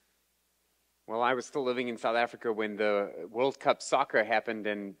Well, I was still living in South Africa when the World Cup soccer happened,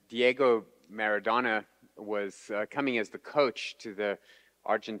 and Diego Maradona was coming as the coach to the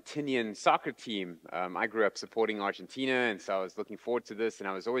Argentinian soccer team. I grew up supporting Argentina, and so I was looking forward to this, and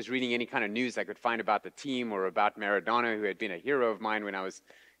I was always reading any kind of news I could find about the team or about Maradona, who had been a hero of mine when I was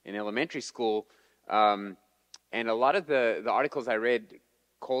in elementary school. And a lot of the articles I read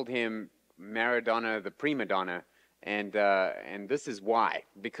called him Maradona the prima donna. And this is why.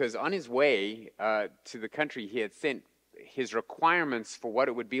 Because on his way to the country, he had sent his requirements for what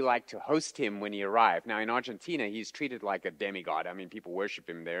it would be like to host him when he arrived. Now, in Argentina, he's treated like a demigod. I mean, people worship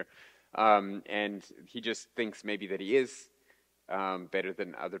him there. And he just thinks maybe that he is better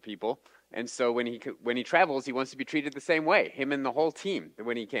than other people. And so when he travels, he wants to be treated the same way, him and the whole team,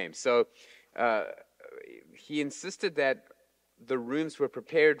 when he came. So he insisted that the rooms were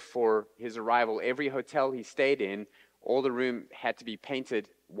prepared for his arrival. Every hotel he stayed in, all the room had to be painted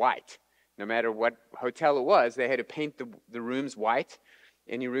white. No matter what hotel it was, they had to paint the rooms white.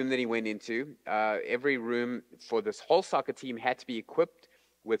 Any room that he went into, every room for this whole soccer team had to be equipped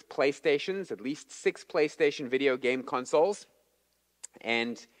with PlayStations, at least 6 PlayStation video game consoles.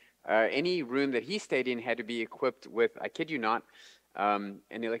 And any room that he stayed in had to be equipped with, I kid you not, an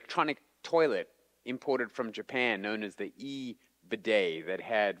electronic toilet imported from Japan known as the bidet that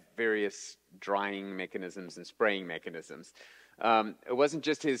had various drying mechanisms and spraying mechanisms. It wasn't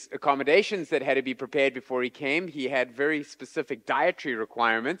just his accommodations that had to be prepared before he came. He had very specific dietary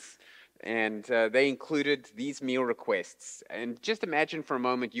requirements, and they included these meal requests. And just imagine for a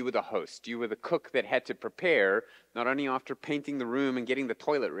moment you were the host. You were the cook that had to prepare, not only after painting the room and getting the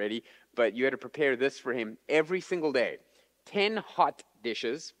toilet ready, but you had to prepare this for him every single day. 10 hot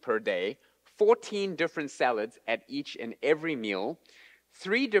dishes per day, 14 different salads at each and every meal,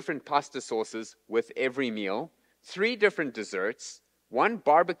 3 different pasta sauces with every meal, 3 different desserts, 1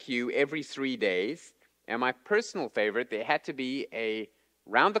 barbecue every 3 days, and my personal favorite, there had to be a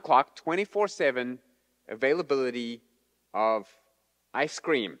round-the-clock, 24/7 availability of ice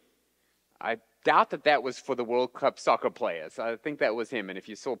cream. I doubt that was for the World Cup soccer players. I think that was him, and if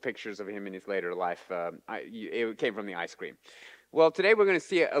you saw pictures of him in his later life, it came from the ice cream. Well, today we're going to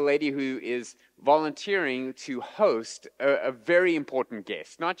see a lady who is volunteering to host a very important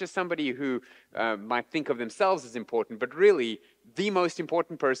guest. Not just somebody who might think of themselves as important, but really the most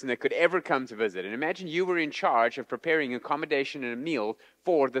important person that could ever come to visit. And imagine you were in charge of preparing accommodation and a meal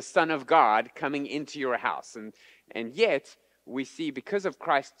for the Son of God coming into your house. And yet, we see because of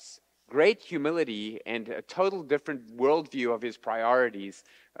Christ's great humility and a total different worldview of his priorities,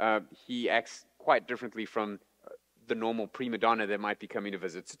 he acts quite differently from the normal prima donna that might be coming to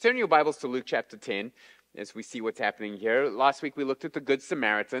visit. So turn your Bibles to Luke chapter 10 as we see what's happening here. Last week we looked at the Good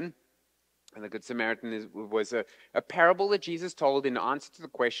Samaritan. And the Good Samaritan was a parable that Jesus told in answer to the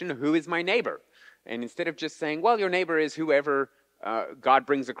question, who is my neighbor? And instead of just saying, well, your neighbor is whoever God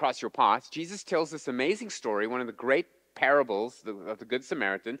brings across your path, Jesus tells this amazing story, one of the great parables of the Good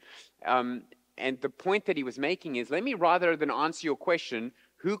Samaritan. And the point that he was making is, let me, rather than answer your question,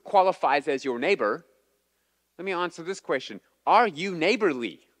 who qualifies as your neighbor, let me answer this question. Are you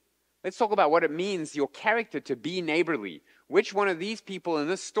neighborly? Let's talk about what it means, your character, to be neighborly. Which one of these people in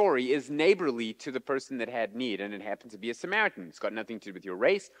this story is neighborly to the person that had need? And it happened to be a Samaritan. It's got nothing to do with your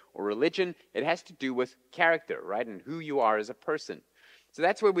race or religion. It has to do with character, right? And who you are as a person. So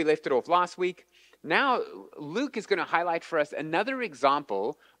that's where we left it off last week. Now, Luke is going to highlight for us another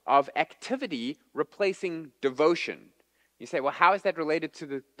example of activity replacing devotion. You say, well, how is that related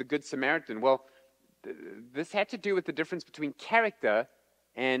to the Good Samaritan? Well, this had to do with the difference between character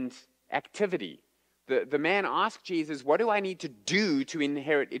and activity. The man asked Jesus, what do I need to do to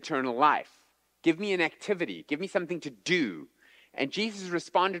inherit eternal life? Give me an activity. Give me something to do. And Jesus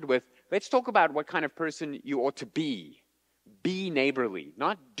responded with, let's talk about what kind of person you ought to be. Be neighborly.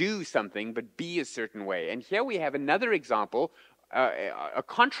 Not do something, but be a certain way. And here we have another example, a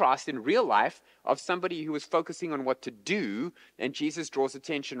contrast in real life of somebody who is focusing on what to do, and Jesus draws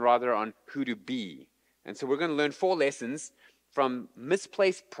attention rather on who to be. And so we're going to learn 4 lessons from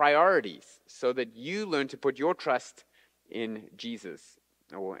misplaced priorities so that you learn to put your trust in Jesus,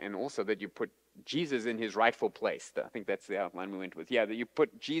 and also that you put Jesus in his rightful place. I think that's the outline we went with. Yeah, that you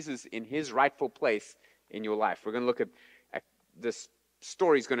put Jesus in his rightful place in your life. We're going to look at this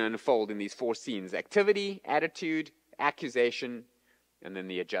story is going to unfold in these 4 scenes: activity, attitude, accusation, and then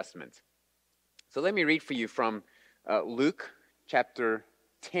the adjustment. So let me read for you from Luke chapter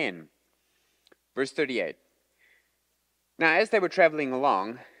 10. Verse 38. Now, as they were traveling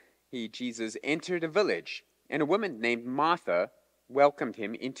along, Jesus, entered a village, and a woman named Martha welcomed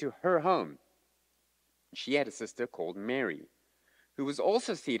him into her home. She had a sister called Mary, who was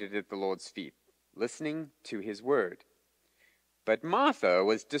also seated at the Lord's feet, listening to his word. But Martha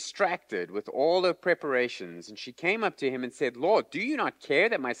was distracted with all her preparations, and she came up to him and said, Lord, do you not care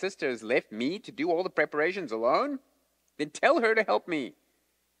that my sister has left me to do all the preparations alone? Then tell her to help me.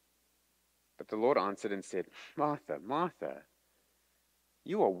 But the Lord answered and said, Martha, Martha,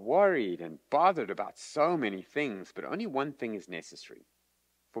 you are worried and bothered about so many things, but only one thing is necessary.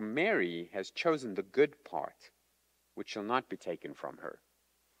 For Mary has chosen the good part, which shall not be taken from her.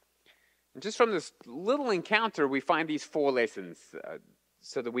 And just from this little encounter, we find these 4 lessons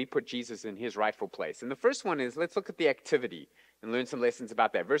so that we put Jesus in his rightful place. And the first one is, let's look at the activity and learn some lessons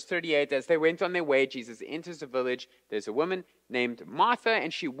about that. Verse 38, as they went on their way, Jesus enters a village. There's a woman named Martha,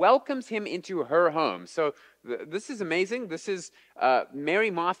 and she welcomes him into her home. So this is amazing. This is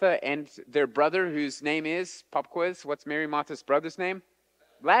Mary, Martha, and their brother, whose name is, pop quiz, what's Mary, Martha's brother's name?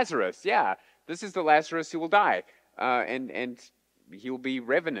 Lazarus, yeah. This is the Lazarus who will die. And he will be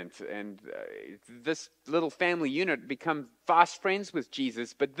revenant, and this little family unit become fast friends with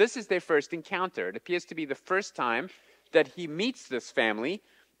Jesus, but this is their first encounter. It appears to be the first time that he meets this family,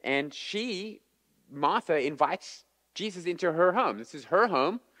 and Martha, invites Jesus into her home. This is her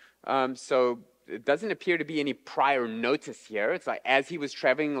home, so it doesn't appear to be any prior notice here. It's like as he was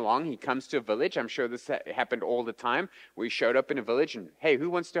traveling along, he comes to a village. I'm sure this happened all the time, where he showed up in a village, and hey, who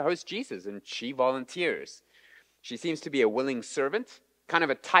wants to host Jesus? And she volunteers. She seems to be a willing servant, kind of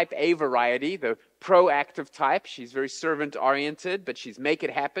a type A variety, the proactive type. She's very servant-oriented, but she's make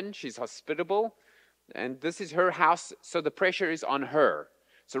it happen. She's hospitable. And this is her house, so the pressure is on her.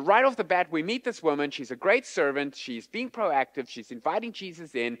 So right off the bat, we meet this woman. She's a great servant. She's being proactive. She's inviting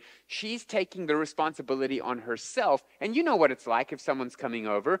Jesus in. She's taking the responsibility on herself. And you know what it's like if someone's coming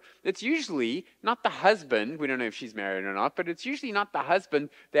over. It's usually not the husband. We don't know if she's married or not, but it's usually not the husband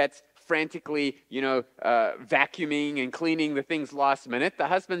that's frantically, vacuuming and cleaning the things last minute. The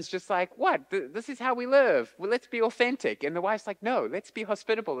husband's just like, what? This is how we live. Well, let's be authentic. And the wife's like, no, let's be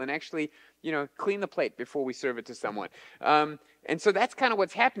hospitable and actually, clean the plate before we serve it to someone. And so that's kind of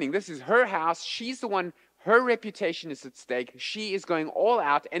what's happening. This is her house. She's the one. Her reputation is at stake. She is going all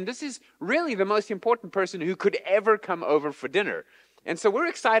out. And this is really the most important person who could ever come over for dinner. And so we're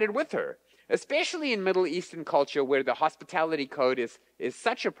excited with her, especially in Middle Eastern culture where the hospitality code is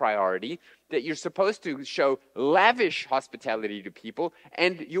such a priority that you're supposed to show lavish hospitality to people,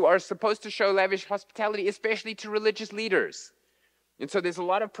 and you are supposed to show lavish hospitality especially to religious leaders. And so there's a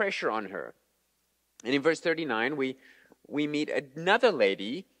lot of pressure on her. And in verse 39, we meet another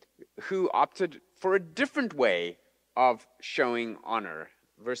lady who opted for a different way of showing honor.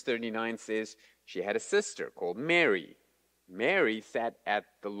 Verse 39 says she had a sister called Mary. Mary sat at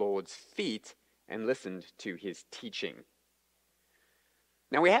the Lord's feet and listened to his teaching.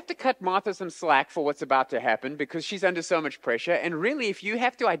 Now, we have to cut Martha some slack for what's about to happen because she's under so much pressure. And really, if you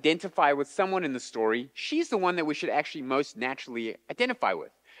have to identify with someone in the story, she's the one that we should actually most naturally identify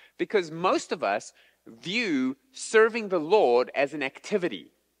with. Because most of us view serving the Lord as an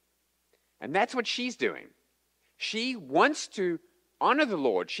activity. And that's what she's doing. She wants to honor the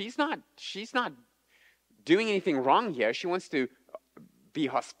Lord. She's not doing anything wrong here. She wants to be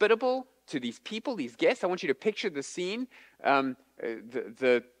hospitable to these people, these guests. I want you to picture the scene.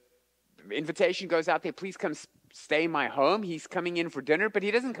 The invitation goes out there, please come stay in my home. He's coming in for dinner, but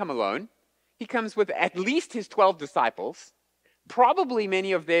he doesn't come alone. He comes with at least his 12 disciples, probably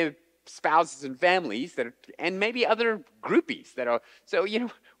many of their spouses and families, and maybe other groupies that are. So,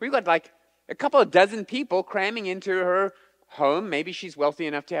 we've got like a couple of dozen people cramming into her home. Maybe she's wealthy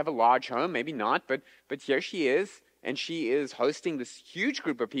enough to have a large home, maybe not, but here she is, and she is hosting this huge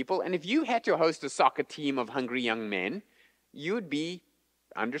group of people. And if you had to host a soccer team of hungry young men, you would be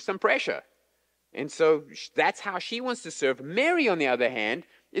under some pressure. And so that's how she wants to serve. Mary, on the other hand,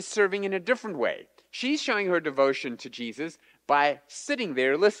 is serving in a different way. She's showing her devotion to Jesus by sitting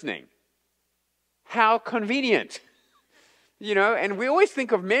there listening. How convenient. And we always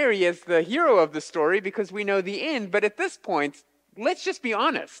think of Mary as the hero of the story because we know the end. But at this point, let's just be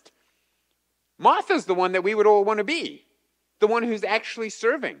honest. Martha's the one that we would all want to be. The one who's actually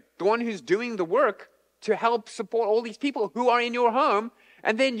serving. The one who's doing the work to help support all these people who are in your home.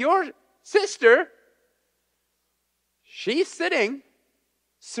 And then your sister, she's sitting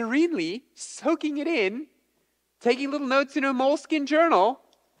serenely, soaking it in, taking little notes in her moleskin journal.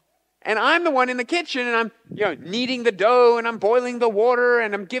 And I'm the one in the kitchen, and I'm, kneading the dough, and I'm boiling the water,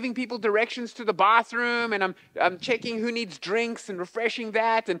 and I'm giving people directions to the bathroom, and I'm checking who needs drinks and refreshing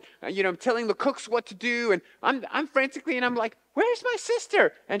that, and I'm telling the cooks what to do, and I'm frantically, and I'm like, where's my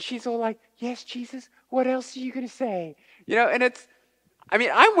sister? And she's all like, yes, Jesus, what else are you going to say? And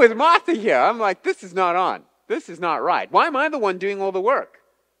I'm with Martha here. I'm like, this is not on. This is not right. Why am I the one doing all the work?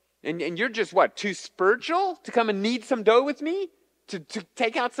 And you're just what, too spiritual to come and knead some dough with me? To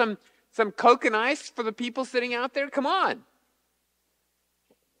take out some Coke and ice for the people sitting out there? Come on.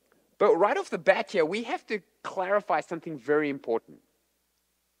 But right off the bat here, we have to clarify something very important.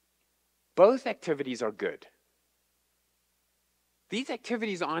 Both activities are good. These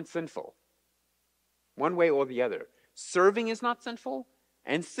activities aren't sinful, one way or the other. Serving is not sinful,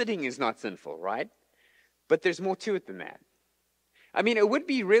 and sitting is not sinful, right? But there's more to it than that. I mean, it would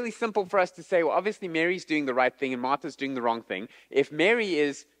be really simple for us to say, well, obviously Mary's doing the right thing and Martha's doing the wrong thing. If Mary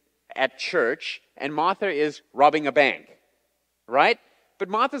is at church and Martha is robbing a bank, right? But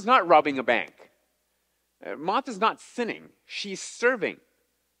Martha's not robbing a bank. Martha's not sinning. She's serving.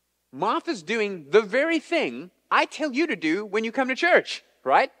 Martha's doing the very thing I tell you to do when you come to church,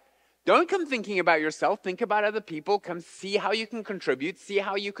 right? Don't come thinking about yourself. Think about other people. Come see how you can contribute. See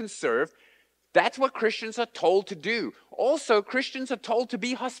how you can serve. That's what Christians are told to do. Also, Christians are told to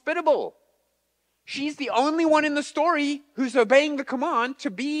be hospitable. She's the only one in the story who's obeying the command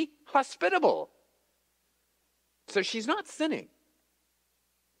to be hospitable. So she's not sinning.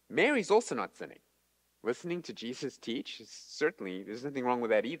 Mary's also not sinning. Listening to Jesus teach, certainly, there's nothing wrong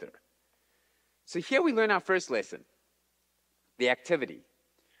with that either. So here we learn our first lesson, the activity.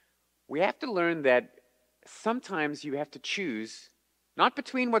 We have to learn that sometimes you have to choose not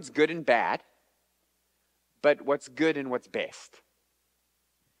between what's good and bad, but what's good and what's best.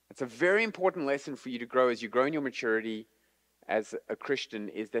 It's a very important lesson for you to grow as you grow in your maturity as a Christian,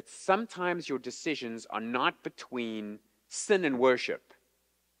 is that sometimes your decisions are not between sin and worship,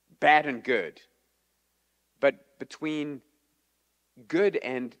 bad and good, but between good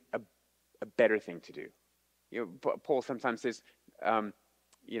and a better thing to do. You know, Paul sometimes says, in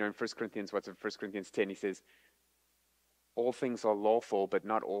 1 Corinthians, 1 Corinthians 10, he says, all things are lawful, but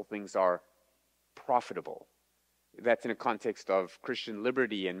not all things are profitable. That's in a context of Christian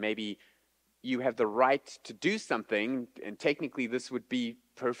liberty, and maybe you have the right to do something, and technically this would be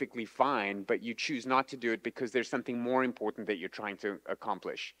perfectly fine, but you choose not to do it because there's something more important that you're trying to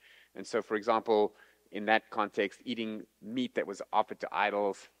accomplish. And so, for example, in that context, eating meat that was offered to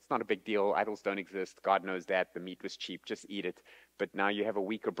idols, it's not a big deal. Idols don't exist. God knows that. The meat was cheap. Just eat it. But now you have a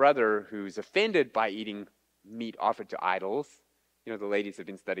weaker brother who's offended by eating meat offered to idols. You know, the ladies have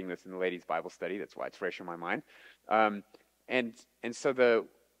been studying this in the ladies' Bible study. That's why it's fresh in my mind. And so the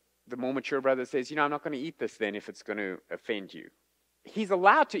more mature brother says, I'm not going to eat this then if it's going to offend you. He's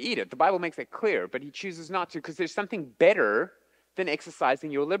allowed to eat it. The Bible makes it clear, but he chooses not to because there's something better than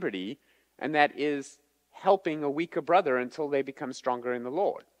exercising your liberty, and that is helping a weaker brother until they become stronger in the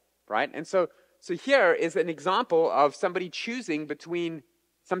Lord, right? And so here is an example of somebody choosing between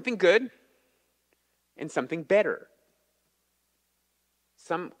something good and something better.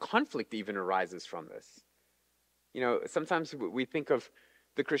 Some conflict even arises from this. Sometimes we think of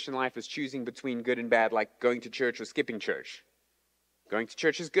the Christian life as choosing between good and bad, like going to church or skipping church. Going to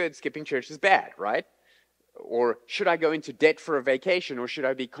church is good, skipping church is bad, right? Or should I go into debt for a vacation, or should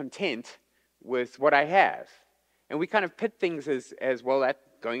I be content with what I have? And we kind of pit things as well, that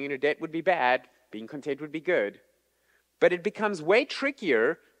going into debt would be bad, being content would be good. But it becomes way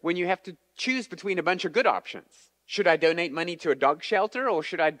trickier when you have to choose between a bunch of good options. Should I donate money to a dog shelter, or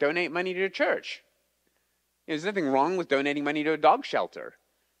should I donate money to a church? There's nothing wrong with donating money to a dog shelter.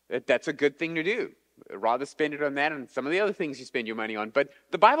 That's a good thing to do. Rather spend it on that and some of the other things you spend your money on. But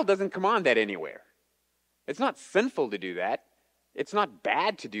the Bible doesn't command that anywhere. It's not sinful to do that. It's not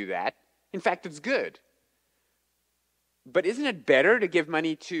bad to do that. In fact, it's good. But isn't it better to give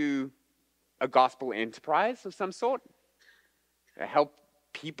money to a gospel enterprise of some sort? Help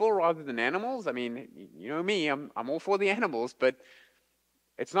people rather than animals? I mean, you know me, I'm all for the animals, but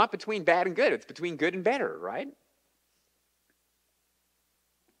it's not between bad and good. It's between good and better, right?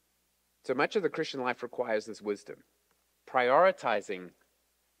 So much of the Christian life requires this wisdom, prioritizing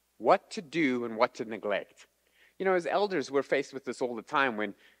what to do and what to neglect. As elders, we're faced with this all the time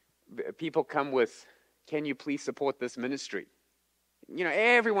when people come with, can you please support this ministry?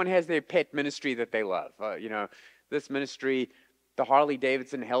 Everyone has their pet ministry that they love. This ministry, the Harley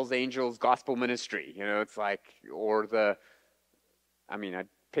Davidson Hells Angels gospel ministry. It's like, I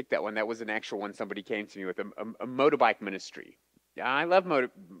picked that one. That was an actual one somebody came to me with, a motorbike ministry. I love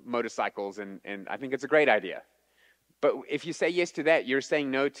motorcycles, and I think it's a great idea. But if you say yes to that, you're saying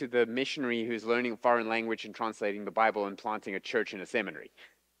no to the missionary who's learning a foreign language and translating the Bible and planting a church and a seminary,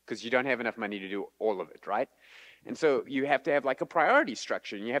 because you don't have enough money to do all of it, right? And so you have to have like a priority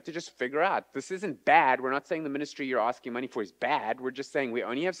structure, and you have to just figure out, this isn't bad. We're not saying the ministry you're asking money for is bad. We're just saying we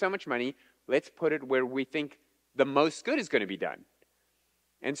only have so much money. Let's put it where we think the most good is going to be done.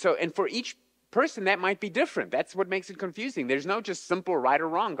 And for each person, that might be different. That's what makes it confusing. There's no just simple right or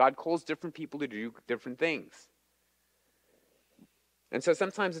wrong. God calls different people to do different things. And so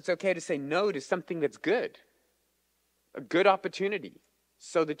sometimes it's okay to say no to something that's good, a good opportunity,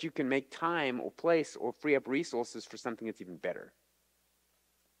 so that you can make time or place or free up resources for something that's even better.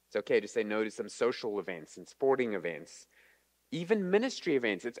 It's okay to say no to some social events and sporting events, even ministry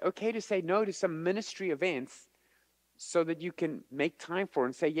events. It's okay to say no to some ministry events so that you can make time for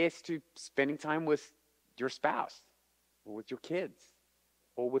and say yes to spending time with your spouse or with your kids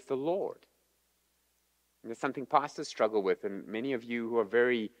or with the Lord. And it's something pastors struggle with, and many of you who are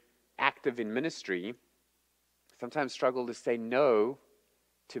very active in ministry sometimes struggle to say no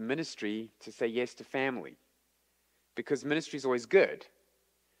to ministry, to say yes to family. Because ministry is always good.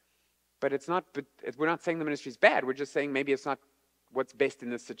 But it's not. But we're not saying the ministry is bad. We're just saying maybe it's not what's best in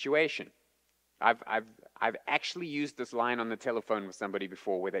this situation. I've actually used this line on the telephone with somebody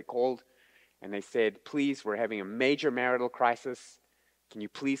before, where they called and they said, "Please, we're having a major marital crisis. Can you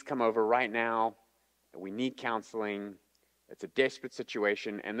please come over right now? We need counseling. It's a desperate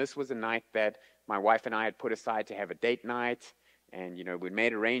situation." And this was a night that my wife and I had put aside to have a date night, and we'd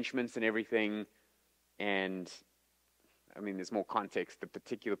made arrangements and everything. And I mean, there's more context. The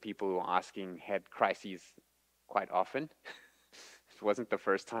particular people who were asking had crises quite often. It wasn't the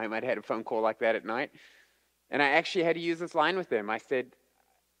first time I'd had a phone call like that at night. And I actually had to use this line with them. I said,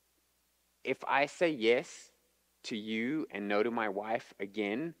 if I say yes to you and no to my wife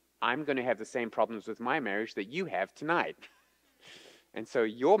again, I'm going to have the same problems with my marriage that you have tonight. And so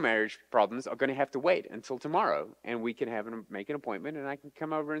your marriage problems are going to have to wait until tomorrow, and we can make an appointment, and I can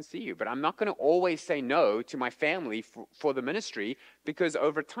come over and see you. But I'm not going to always say no to my family for the ministry, because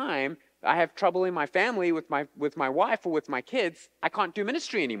over time I have trouble in my family with my wife or with my kids. I can't do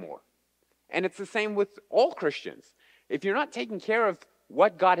ministry anymore. And it's the same with all Christians. If you're not taking care of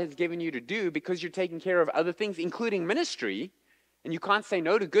what God has given you to do because you're taking care of other things, including ministry, and you can't say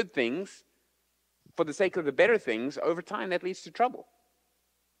no to good things for the sake of the better things, over time that leads to trouble.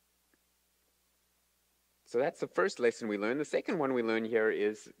 So that's the first lesson we learn. The second one we learn here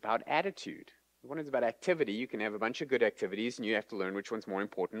is about attitude. The one is about activity. You can have a bunch of good activities, and you have to learn which one's more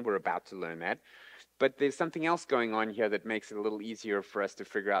important. We're about to learn that. But there's something else going on here that makes it a little easier for us to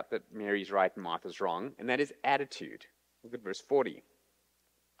figure out that Mary's right and Martha's wrong, and that is attitude. Look at verse 40.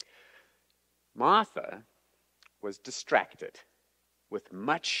 Martha was distracted with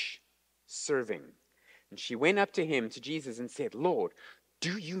much serving. And she went up to him, to Jesus, and said, "Lord,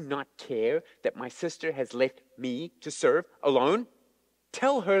 do you not care that my sister has left me to serve alone?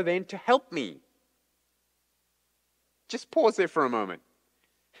 Tell her then to help me." Just pause there for a moment.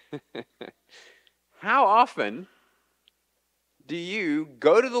 How often do you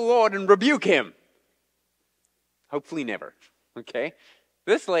go to the Lord and rebuke him? Hopefully never, okay?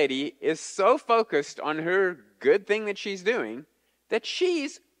 This lady is so focused on her good thing that she's doing that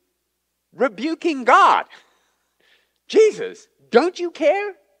she's rebuking God. Jesus, don't you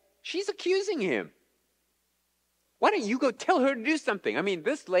care? She's accusing him. Why don't you go tell her to do something? I mean,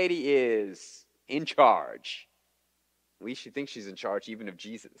 this lady is in charge. At least she thinks she's in charge even of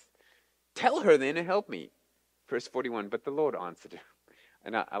Jesus. Tell her then to help me. Verse 41, but the Lord answered her.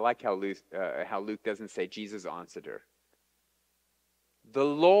 And I like how Luke doesn't say Jesus answered her. The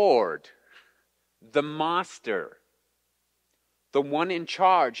Lord, the Master, the one in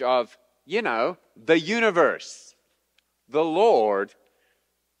charge of, the universe. The Lord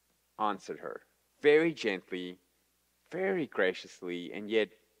answered her very gently, very graciously, and yet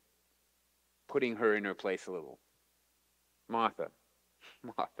putting her in her place a little. Martha,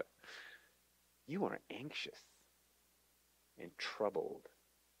 Martha, you are anxious and troubled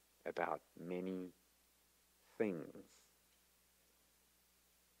about many things.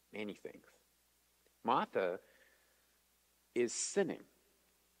 Many things. Martha is sinning.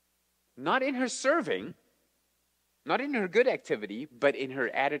 Not in her serving, not in her good activity, but in her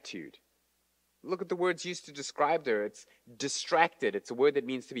attitude. Look at the words used to describe her. It's distracted. It's a word that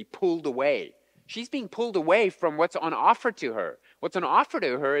means to be pulled away. She's being pulled away from what's on offer to her. What's on offer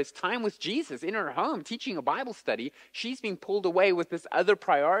to her is time with Jesus in her home, teaching a Bible study. She's being pulled away with this other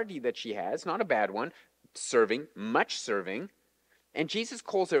priority that she has, not a bad one, serving, much serving. And Jesus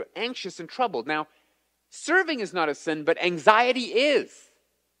calls her anxious and troubled. Now, serving is not a sin, but anxiety is.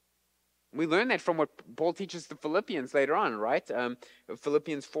 We learn that from what Paul teaches the Philippians later on, right?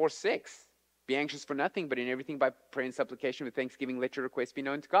 Philippians 4:6. Be anxious for nothing, but in everything by prayer and supplication with thanksgiving, let your requests be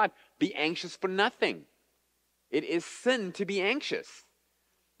known to God. Be anxious for nothing. It is sin to be anxious.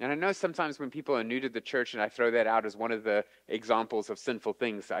 And I know sometimes when people are new to the church and I throw that out as one of the examples of sinful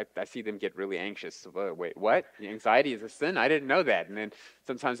things, I see them get really anxious. Wait, what? Anxiety is a sin? I didn't know that. And then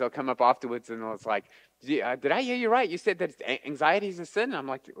sometimes they'll come up afterwards and it's like, did I hear you right? You said that anxiety is a sin? And I'm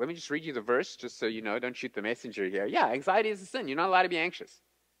like, let me just read you the verse just so you know. Don't shoot the messenger here. Yeah, anxiety is a sin. You're not allowed to be anxious.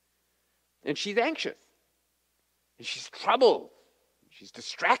 And she's anxious. And she's troubled. She's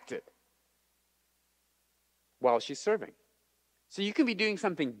distracted while she's serving. So you can be doing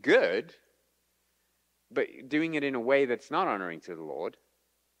something good, but doing it in a way that's not honoring to the Lord.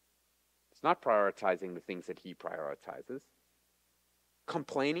 It's not prioritizing the things that He prioritizes.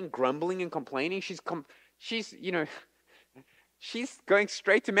 Complaining, grumbling and complaining. She's going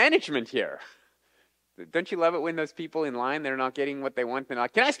straight to management here. Don't you love it when those people in line, they're not getting what they want? They're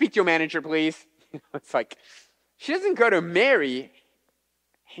like, can I speak to your manager, please? It's like, she doesn't go to Mary.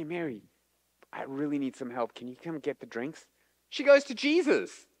 Hey, Mary, I really need some help. Can you come get the drinks? She goes to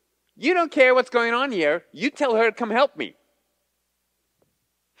Jesus. You don't care what's going on here. You tell her to come help me.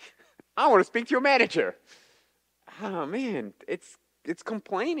 I want to speak to your manager. Oh, man, it's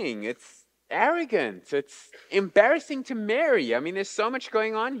complaining. It's arrogant. It's embarrassing to Mary. I mean, there's so much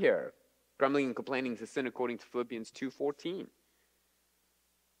going on here. Grumbling and complaining is a sin according to Philippians 2:14.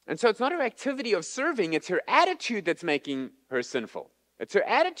 And so it's not her activity of serving, it's her attitude that's making her sinful. It's her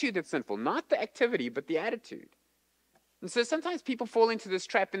attitude that's sinful, not the activity, but the attitude. And so sometimes people fall into this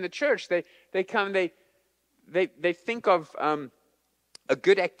trap in the church. They think of a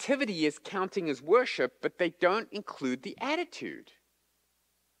good activity as counting as worship, but they don't include the attitude.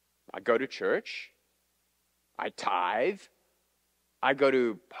 I go to church. I tithe. I go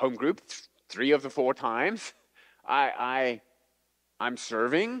to home group 3 of the 4 times. I'm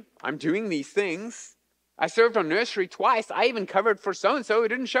serving. I'm doing these things. I served on nursery twice. I even covered for so-and-so who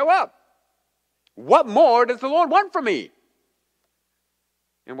didn't show up. What more does the Lord want from me?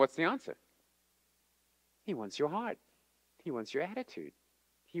 And what's the answer? He wants your heart. He wants your attitude.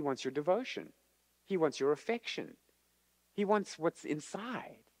 He wants your devotion. He wants your affection. He wants what's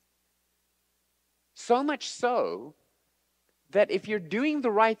inside. So much so that if you're doing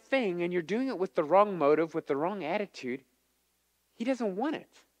the right thing and you're doing it with the wrong motive, with the wrong attitude, He doesn't want it.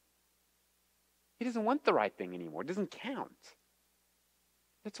 He doesn't want the right thing anymore. It doesn't count.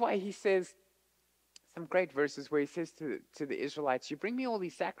 That's why He says, some great verses where He says to the Israelites, you bring me all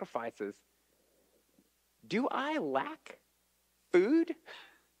these sacrifices. Do I lack food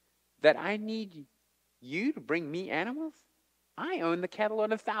that I need you to bring me animals? I own the cattle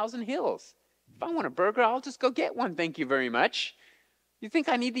on 1,000 hills. If I want a burger, I'll just go get one, thank you very much. You think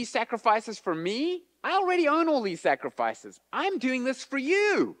I need these sacrifices for me? I already own all these sacrifices. I'm doing this for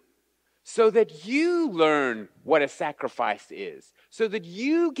you so that you learn what a sacrifice is, so that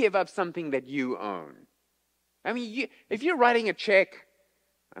you give up something that you own. I mean, if you're writing a check,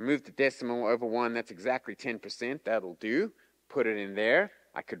 I moved the decimal over 1, that's exactly 10%, that'll do. Put it in there.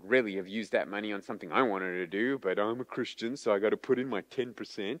 I could really have used that money on something I wanted to do, but I'm a Christian, so I got to put in my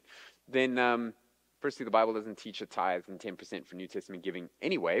 10%. Then, firstly, the Bible doesn't teach a tithe and 10% for New Testament giving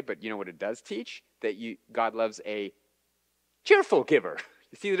anyway, but you know what it does teach? That God loves a cheerful giver.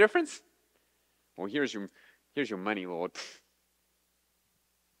 You see the difference? Well, here's your money, Lord.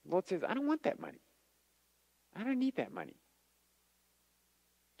 The Lord says, I don't want that money. I don't need that money.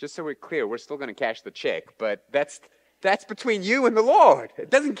 Just so we're clear, we're still going to cash the check, but that's between you and the Lord. It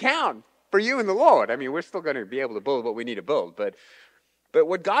doesn't count for you and the Lord. I mean, we're still going to be able to build what we need to build, but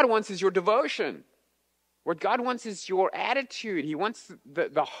what God wants is your devotion. What God wants is your attitude. He wants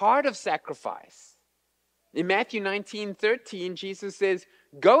the heart of sacrifice. In Matthew 19:13, Jesus says,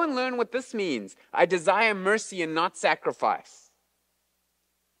 go and learn what this means. I desire mercy and not sacrifice.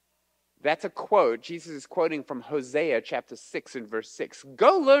 That's a quote. Jesus is quoting from Hosea chapter 6 and verse 6.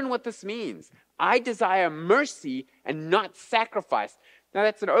 Go learn what this means. I desire mercy and not sacrifice. Now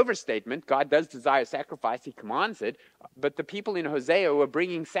that's an overstatement. God does desire sacrifice. He commands it. But the people in Hosea were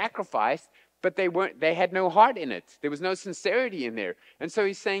bringing sacrifice, but they had no heart in it. There was no sincerity in there. And so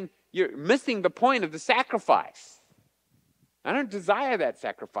He's saying, you're missing the point of the sacrifice. I don't desire that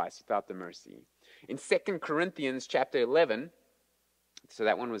sacrifice without the mercy. In 2 Corinthians chapter 11, so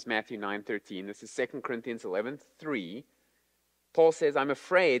that one was Matthew 9:13. This is 2 Corinthians 11:3. Paul says, I'm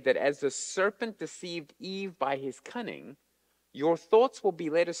afraid that as the serpent deceived Eve by his cunning, your thoughts will be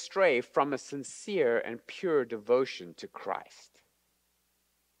led astray from a sincere and pure devotion to Christ.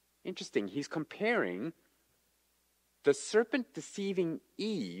 Interesting. He's comparing the serpent deceiving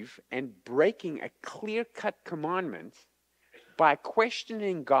Eve and breaking a clear-cut commandment by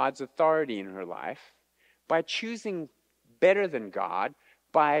questioning God's authority in her life, by choosing better than God,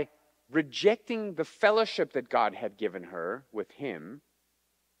 by rejecting the fellowship that God had given her with Him,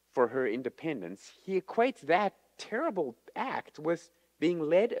 for her independence, he equates that terrible act with being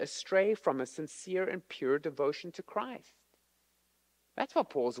led astray from a sincere and pure devotion to Christ. That's what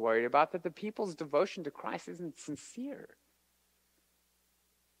Paul's worried about, that the people's devotion to Christ isn't sincere.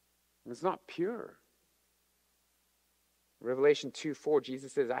 It's not pure. Revelation 2:4,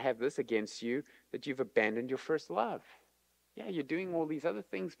 Jesus says, I have this against you, that you've abandoned your first love. Yeah, you're doing all these other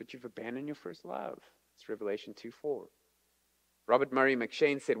things, but you've abandoned your first love. It's Revelation 2:4. Robert Murray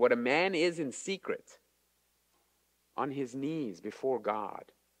McShane said, what a man is in secret, on his knees before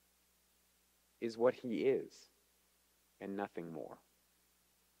God, is what he is, and nothing more.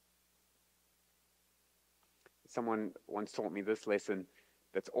 Someone once taught me this lesson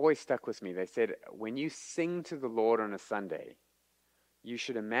that's always stuck with me. They said, when you sing to the Lord on a Sunday, you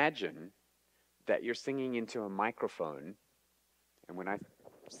should imagine that you're singing into a microphone. And when I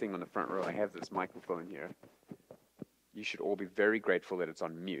sing on the front row, I have this microphone here. You should all be very grateful that it's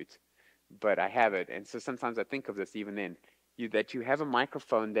on mute. But I have it. And so sometimes I think of this even then, that you have a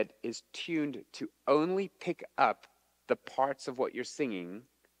microphone that is tuned to only pick up the parts of what you're singing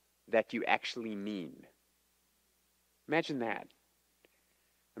that you actually mean. Imagine that.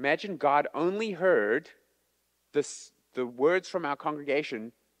 Imagine God only heard the words from our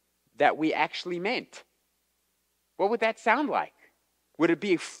congregation that we actually meant. What would that sound like? Would it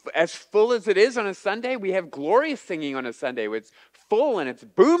be as full as it is on a Sunday? We have glorious singing on a Sunday where it's full and it's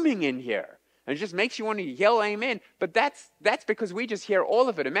booming in here. And it just makes you want to yell amen. But that's because we just hear all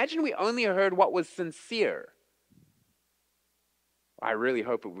of it. Imagine we only heard what was sincere. I really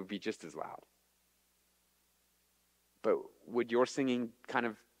hope it would be just as loud. But would your singing kind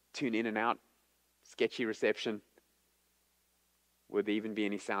of tune in and out? Sketchy reception? Would there even be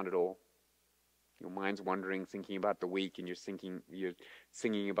any sound at all? Your mind's wandering, thinking about the week, and you're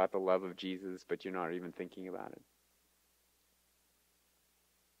singing about the love of Jesus, but you're not even thinking about it.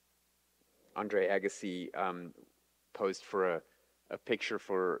 Andre Agassi posed for a picture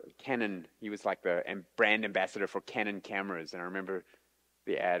for Canon. He was like the brand ambassador for Canon cameras, and I remember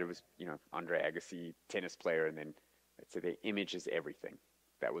the ad. It was, Andre Agassi, tennis player, and then it said, "The image is everything."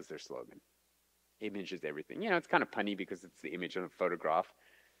 That was their slogan. Image is everything. It's kind of punny because it's the image on a photograph.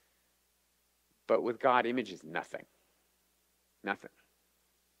 But with God, image is nothing. Nothing.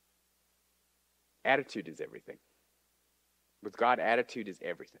 Attitude is everything. With God, attitude is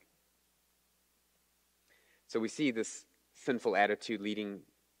everything. So we see this sinful attitude leading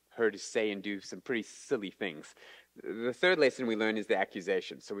her to say and do some pretty silly things. The third lesson we learn is the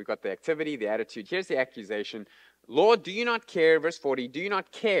accusation. So we've got the activity, the attitude. Here's the accusation. Lord, do you not care, verse 40, do you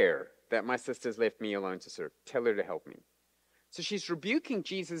not care that my sister's left me alone to serve? Tell her to help me. So she's rebuking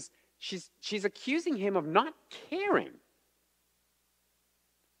Jesus. She's accusing him of not caring.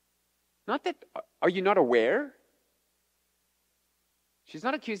 Not that, are you not aware? She's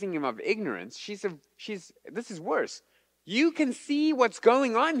not accusing him of ignorance. This is worse. You can see what's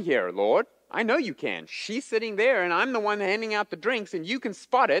going on here, Lord. I know you can. She's sitting there, and I'm the one handing out the drinks, and you can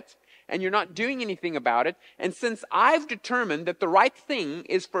spot it, and you're not doing anything about it. And since I've determined that the right thing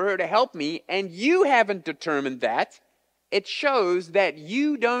is for her to help me, and you haven't determined that, it shows that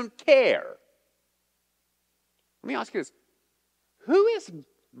you don't care. Let me ask you this. Who is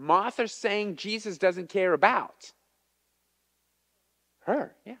Martha saying Jesus doesn't care about?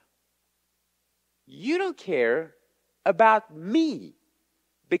 Her, yeah. You don't care about me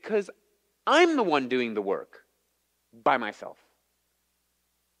because I'm the one doing the work by myself.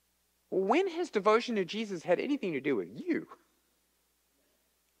 When has devotion to Jesus had anything to do with you?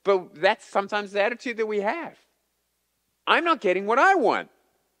 But that's sometimes the attitude that we have. I'm not getting what I want.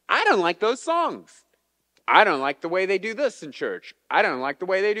 I don't like those songs. I don't like the way they do this in church. I don't like the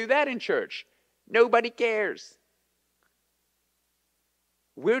way they do that in church. Nobody cares.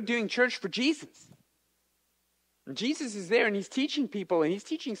 We're doing church for Jesus. And Jesus is there and he's teaching people and he's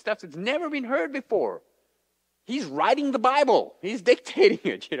teaching stuff that's never been heard before. He's writing the Bible. He's dictating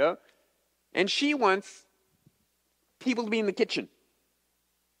it, And she wants people to be in the kitchen.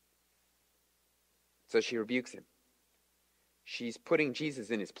 So she rebukes him. She's putting Jesus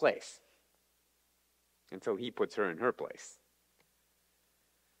in his place until he puts her in her place.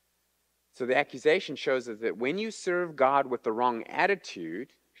 So the accusation shows us that when you serve God with the wrong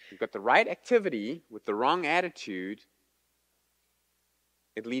attitude, you've got the right activity with the wrong attitude,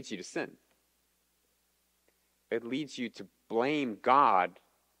 it leads you to sin. It leads you to blame God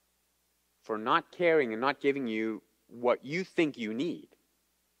for not caring and not giving you what you think you need.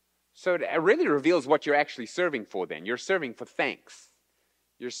 So it really reveals what you're actually serving for then. You're serving for thanks.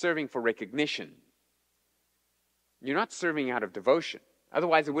 You're serving for recognition. You're not serving out of devotion.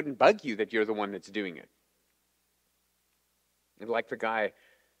 Otherwise, it wouldn't bug you that you're the one that's doing it. And like the guy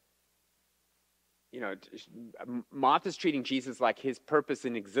Martha's treating Jesus like his purpose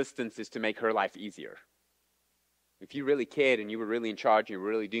in existence is to make her life easier. If you really cared and you were really in charge and you were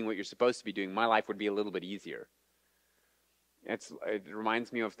really doing what you're supposed to be doing, my life would be a little bit easier. It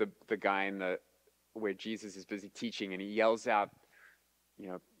reminds me of the guy where Jesus is busy teaching and he yells out,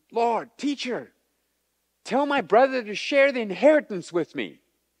 Lord, teacher, tell my brother to share the inheritance with me.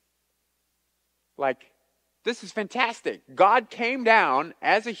 Like, this is fantastic. God came down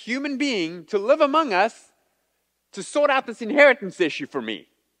as a human being to live among us to sort out this inheritance issue for me.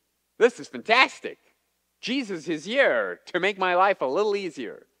 This is fantastic. Jesus is here to make my life a little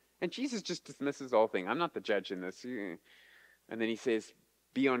easier. And Jesus just dismisses the whole thing. I'm not the judge in this. And then he says,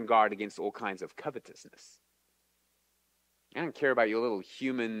 be on guard against all kinds of covetousness. I don't care about your little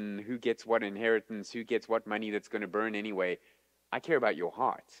human, who gets what inheritance, who gets what money that's going to burn anyway. I care about your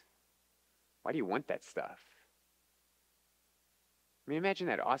heart. Why do you want that stuff? I mean, imagine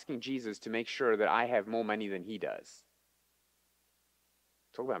that, asking Jesus to make sure that I have more money than he does.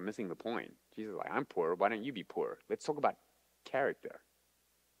 Talk about missing the point. Jesus is like, I'm poor. Why don't you be poor? Let's talk about character.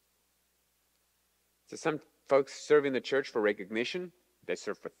 So some folks serve in the church for recognition. They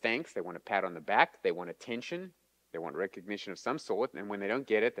serve for thanks. They want a pat on the back. They want attention. They want recognition of some sort. And when they don't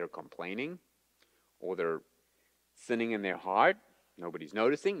get it, they're complaining. Or they're sinning in their heart. Nobody's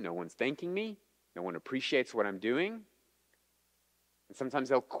noticing. No one's thanking me. No one appreciates what I'm doing. And sometimes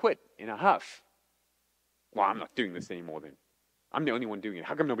they'll quit in a huff. Well, I'm not doing this anymore then. I'm the only one doing it.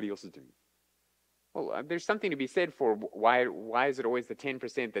 How come nobody else is doing it? Well, there's something to be said for why is it always the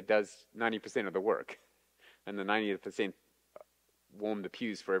 10% that does 90% of the work? And the 90% warm the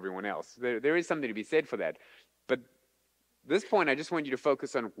pews for everyone else. There is something to be said for that. But this point, I just want you to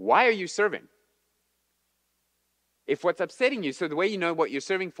focus on, why are you serving? If what's upsetting you, so the way you know what you're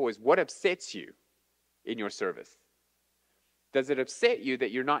serving for is what upsets you in your service. Does it upset you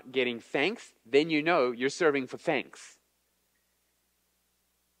that you're not getting thanks? Then you know you're serving for thanks.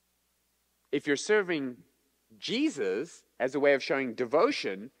 If you're serving Jesus as a way of showing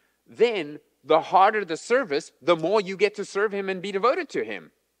devotion, then the harder the service, the more you get to serve him and be devoted to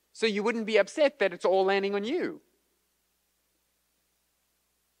him. So you wouldn't be upset that it's all landing on you.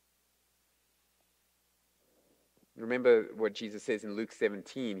 Remember what Jesus says in Luke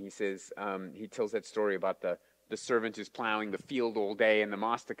 17. He says, he tells that story about the servant who's plowing the field all day, and the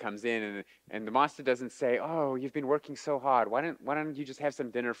master comes in, and the master doesn't say, oh, you've been working so hard. Why don't you just have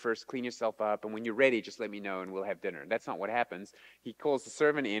some dinner first, clean yourself up, and when you're ready, just let me know, and we'll have dinner. That's not what happens. He calls the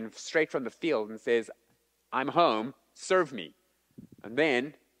servant in straight from the field and says, I'm home, serve me. And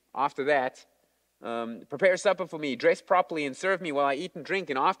then, after that, prepare supper for me, dress properly, and serve me while I eat and drink,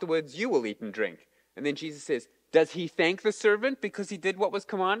 and afterwards you will eat and drink. And then Jesus says, does he thank the servant because he did what was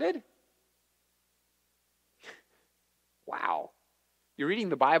commanded? Wow. You're reading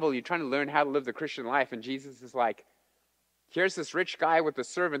the Bible, you're trying to learn how to live the Christian life, and Jesus is like, here's this rich guy with the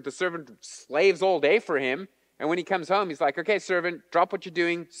servant slaves all day for him, and when he comes home, he's like, okay, servant, drop what you're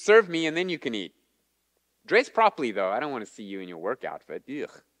doing, serve me, and then you can eat. Dress properly, though. I don't want to see you in your work outfit. Ugh.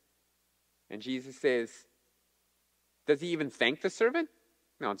 And Jesus says, does he even thank the servant?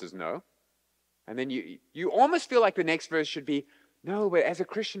 The answer is no. And then you almost feel like the next verse should be, no, but as a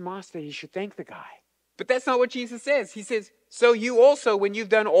Christian master, he should thank the guy. But that's not what Jesus says. He says, so you also, when you've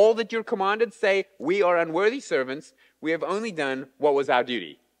done all that you're commanded, say, we are unworthy servants. We have only done what was our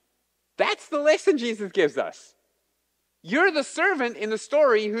duty. That's the lesson Jesus gives us. You're the servant in the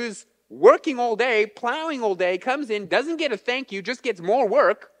story who's working all day, plowing all day, comes in, doesn't get a thank you, just gets more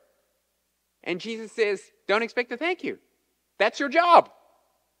work. And Jesus says, don't expect a thank you. That's your job.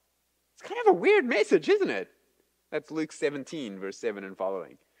 It's kind of a weird message, isn't it? That's Luke 17, verse 7 and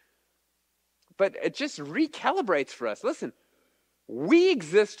following. But it just recalibrates for us. Listen, we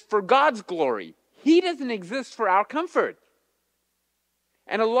exist for God's glory. He doesn't exist for our comfort.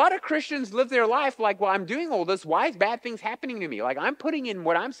 And a lot of Christians live their life like, well, I'm doing all this. Why is bad things happening to me? Like, I'm putting in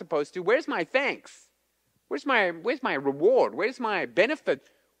what I'm supposed to. Where's my thanks? Where's my reward? Where's my benefit?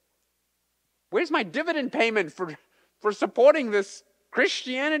 Where's my dividend payment for supporting this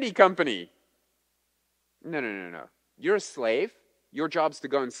Christianity company? No. You're a slave. Your job's to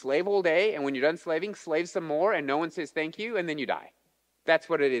go and slave all day, and when you're done slaving, slave some more, and no one says thank you, and then you die. That's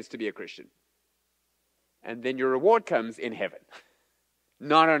what it is to be a Christian. And then your reward comes in heaven,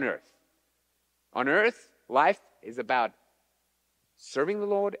 not on earth. On earth, life is about serving the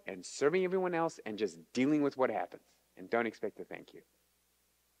Lord and serving everyone else and just dealing with what happens, and don't expect a thank you.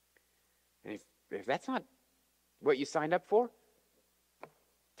 And if that's not what you signed up for,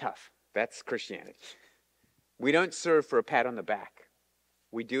 tough. That's Christianity. We don't serve for a pat on the back.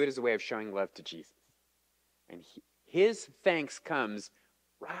 We do it as a way of showing love to Jesus. And his thanks comes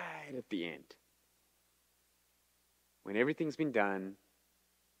right at the end. When everything's been done,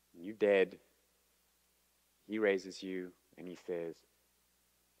 you're dead, he raises you and he says,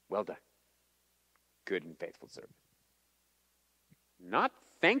 well done, good and faithful servant. Not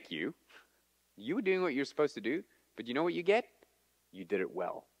thank you. You were doing what you're supposed to do, but you know what you get? You did it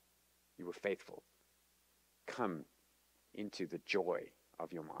well. You were faithful. Come into the joy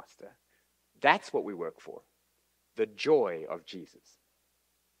of your master. That's what we work for. The joy of Jesus.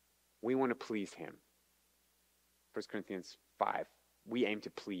 We want to please him. 1 Corinthians 5, we aim to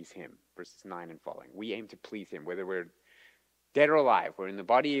please him. Verses 9 and following. We aim to please him. Whether we're dead or alive, we're in the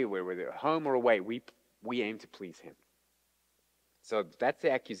body, whether we're at home or away, we aim to please him. So that's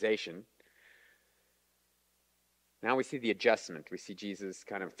the accusation. Now we see the adjustment. We see Jesus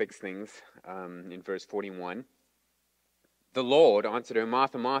kind of fix things in verse 41. The Lord answered her,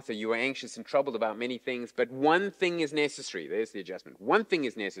 Martha, Martha, you are anxious and troubled about many things, but one thing is necessary. There's the adjustment. One thing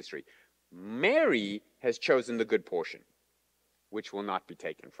is necessary. Mary has chosen the good portion, which will not be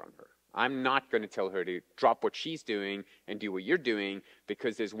taken from her. I'm not going to tell her to drop what she's doing and do what you're doing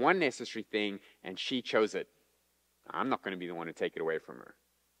because there's one necessary thing and she chose it. I'm not going to be the one to take it away from her.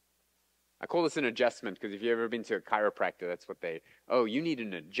 I call this an adjustment because if you've ever been to a chiropractor, that's what you need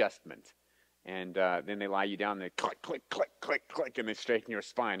an adjustment. And then they lie you down, they click, click, click, click, click, and they straighten your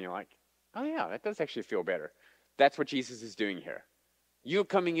spine. You're like, oh yeah, that does actually feel better. That's what Jesus is doing here. You're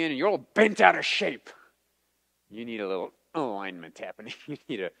coming in and you're all bent out of shape. You need a little alignment happening. You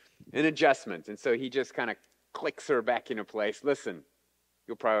need an adjustment. And so he just kind of clicks her back into place. Listen,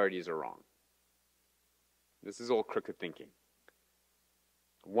 your priorities are wrong. This is all crooked thinking.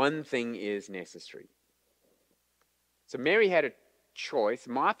 One thing is necessary. So Mary had a choice.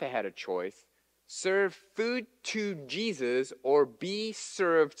 Martha had a choice. Serve food to Jesus or be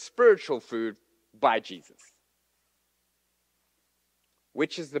served spiritual food by Jesus.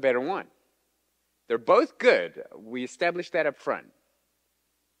 Which is the better one? They're both good. We established that up front.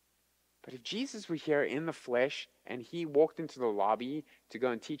 But if Jesus were here in the flesh and he walked into the lobby to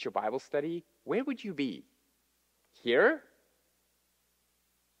go and teach a Bible study, where would you be? Here?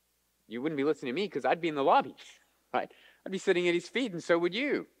 You wouldn't be listening to me because I'd be in the lobby, right? I'd be sitting at his feet, and so would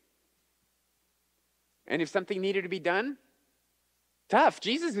you. And if something needed to be done, tough.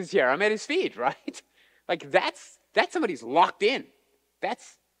 Jesus is here. I'm at his feet, right? Like that's somebody's locked in.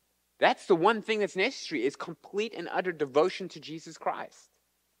 That's the one thing that's necessary is complete and utter devotion to Jesus Christ.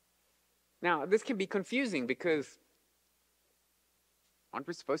 Now, this can be confusing because aren't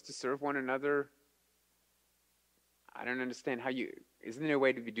we supposed to serve one another? I don't understand isn't there a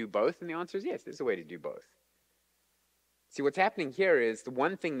way to do both? And the answer is yes, there's a way to do both. See, what's happening here is the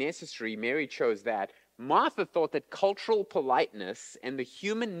one thing necessary, Mary chose that. Martha thought that cultural politeness and the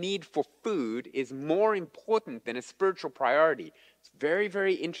human need for food is more important than a spiritual priority. It's very,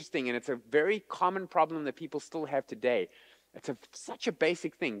 very interesting, and it's a very common problem that people still have today. It's such a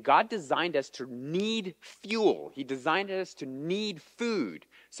basic thing. God designed us to need fuel. He designed us to need food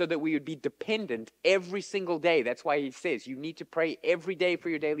so that we would be dependent every single day. That's why he says you need to pray every day for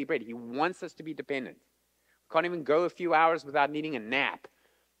your daily bread. He wants us to be dependent. You can't even go a few hours without needing a nap.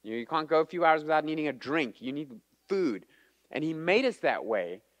 You can't go a few hours without needing a drink. You need food. And he made us that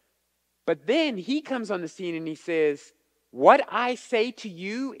way. But then he comes on the scene and he says, what I say to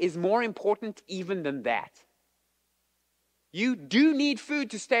you is more important even than that. You do need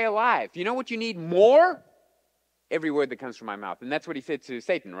food to stay alive. You know what you need more? Every word that comes from my mouth. And that's what he said to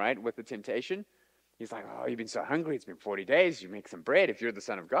Satan, right, with the temptation. He's like, oh, you've been so hungry. It's been 40 days. You make some bread. If you're the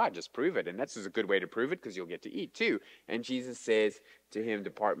Son of God, just prove it. And that's just a good way to prove it because you'll get to eat too. And Jesus says to him,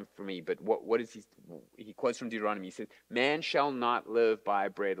 depart from me. But what is he quotes from Deuteronomy. He says, man shall not live by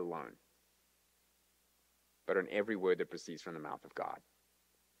bread alone, but on every word that proceeds from the mouth of God.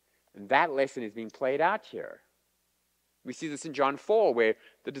 And that lesson is being played out here. We see this in John 4 where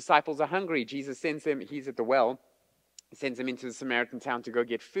the disciples are hungry. Jesus sends them, he's at the well. He sends them into the Samaritan town to go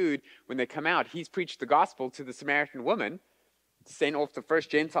get food. When they come out, he's preached the gospel to the Samaritan woman, sent off the first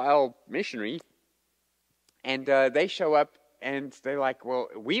Gentile missionary. And they show up and they're like, well,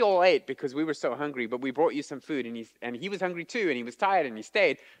 we all ate because we were so hungry, but we brought you some food. And he was hungry too, and he was tired, and he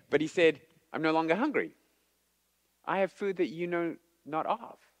stayed. But he said, I'm no longer hungry. I have food that you know not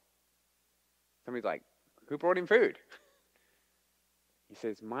of. Somebody's like, who brought him food? He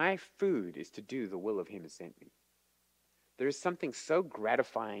says, my food is to do the will of him who sent me. There is something so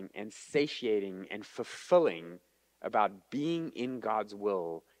gratifying and satiating and fulfilling about being in God's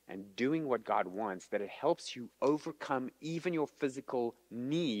will and doing what God wants that it helps you overcome even your physical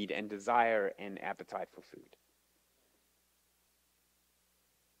need and desire and appetite for food.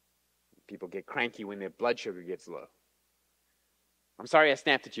 People get cranky when their blood sugar gets low. I'm sorry I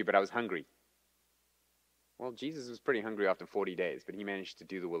snapped at you, but I was hungry. Well, Jesus was pretty hungry after 40 days, but he managed to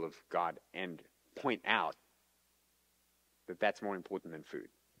do the will of God and point out that that's more important than food.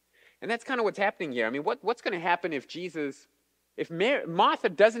 And that's kind of what's happening here. I mean, what's going to happen if Martha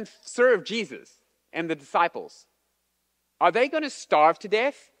doesn't serve Jesus and the disciples? Are they going to starve to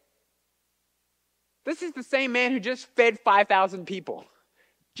death? This is the same man who just fed 5,000 people.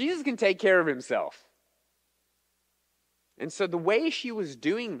 Jesus can take care of himself. And so the way she was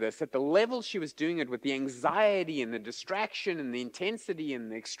doing this, at the level she was doing it, with the anxiety and the distraction and the intensity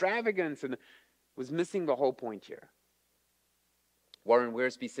and the extravagance, was missing the whole point here. Warren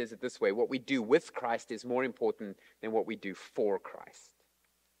Wiersbe says it this way: what we do with Christ is more important than what we do for Christ.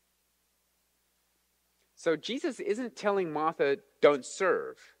 So Jesus isn't telling Martha, don't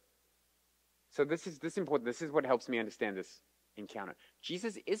serve. So this is important. This is what helps me understand this encounter.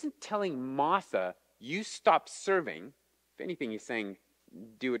 Jesus isn't telling Martha, you stop serving. If anything, he's saying,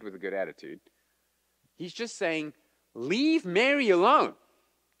 do it with a good attitude. He's just saying, leave Mary alone.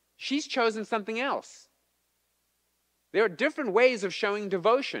 She's chosen something else. There are different ways of showing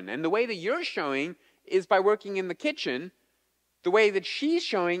devotion, and the way that you're showing is by working in the kitchen. The way that she's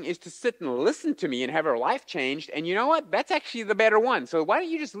showing is to sit and listen to me and have her life changed, and you know what? That's actually the better one. So why don't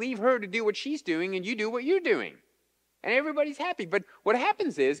you just leave her to do what she's doing and you do what you're doing? And everybody's happy. But what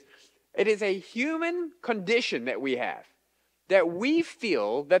happens is, it is a human condition that we have, that we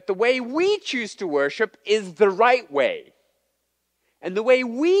feel that the way we choose to worship is the right way. And the way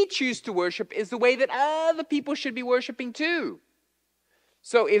we choose to worship is the way that other people should be worshiping too.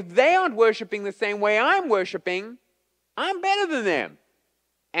 So if they aren't worshiping the same way I'm worshiping, I'm better than them.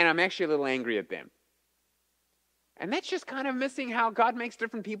 And I'm actually a little angry at them. And that's just kind of missing how God makes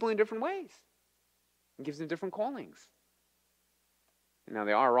different people in different ways. And gives them different callings. Now,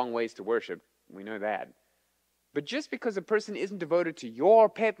 there are wrong ways to worship. We know that. But just because a person isn't devoted to your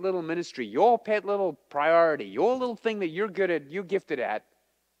pet little ministry, your pet little priority, your little thing that you're good at, you're gifted at,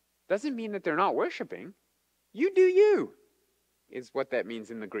 doesn't mean that they're not worshiping. You do you, is what that means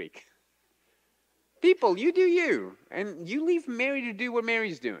in the Greek. People, you do you. And you leave Mary to do what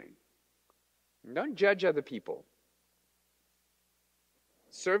Mary's doing. Don't judge other people.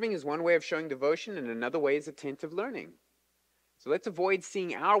 Serving is one way of showing devotion, and another way is attentive learning. So let's avoid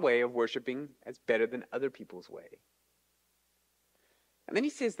seeing our way of worshiping as better than other people's way. And then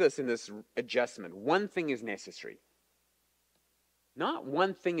he says this in this adjustment: one thing is necessary. Not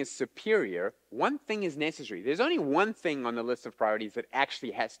one thing is superior, one thing is necessary. There's only one thing on the list of priorities that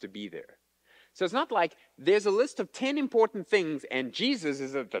actually has to be there. So it's not like there's a list of 10 important things and Jesus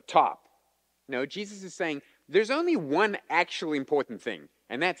is at the top. No, Jesus is saying there's only one actually important thing,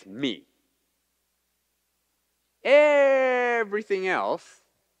 and that's me. Everything else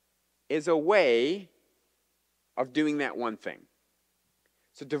is a way of doing that one thing.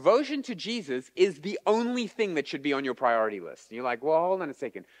 So devotion to Jesus is the only thing that should be on your priority list. And you're like, well, hold on a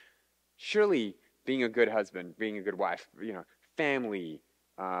second. Surely being a good husband, being a good wife, family,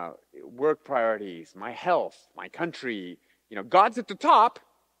 work priorities, my health, my country, God's at the top.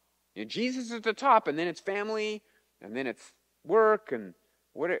 Jesus is at the top, and then it's family, and then it's work, and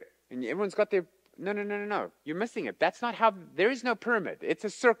everyone's got their... No. You're missing it. That's not how... There is no pyramid. It's a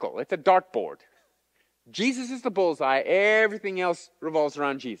circle. It's a dartboard. Jesus is the bullseye. Everything else revolves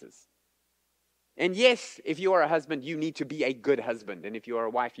around Jesus. And yes, if you are a husband, you need to be a good husband. And if you are a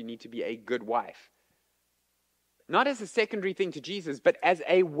wife, you need to be a good wife. Not as a secondary thing to Jesus, but as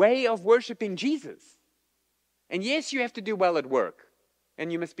a way of worshiping Jesus. And yes, you have to do well at work.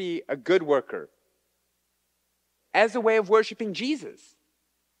 And you must be a good worker. As a way of worshiping Jesus.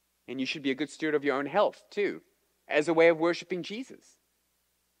 And you should be a good steward of your own health, too, as a way of worshiping Jesus.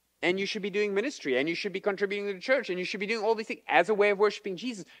 And you should be doing ministry, and you should be contributing to the church, and you should be doing all these things as a way of worshiping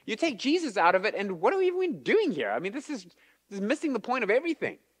Jesus. You take Jesus out of it, and what are we even doing here? I mean, this is missing the point of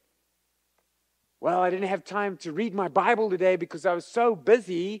everything. Well, I didn't have time to read my Bible today because I was so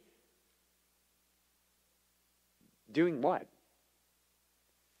busy. Doing what?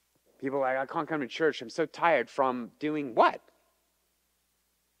 People are like, I can't come to church. I'm so tired from doing what?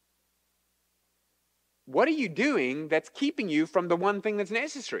 What are you doing that's keeping you from the one thing that's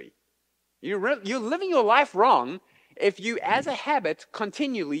necessary? You're living your life wrong if you, as a habit,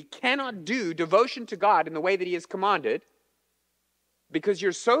 continually cannot do devotion to God in the way that He has commanded because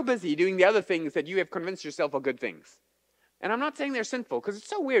you're so busy doing the other things that you have convinced yourself are good things. And I'm not saying they're sinful, because it's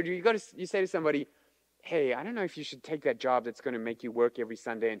so weird. You say to somebody, hey, I don't know if you should take that job that's going to make you work every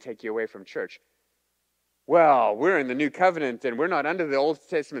Sunday and take you away from church. Well, we're in the New Covenant, and we're not under the Old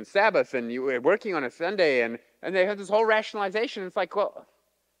Testament Sabbath, and we're working on a Sunday, and they have this whole rationalization. It's like, well,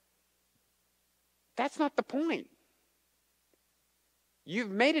 that's not the point.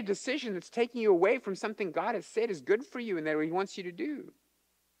 You've made a decision that's taking you away from something God has said is good for you and that He wants you to do.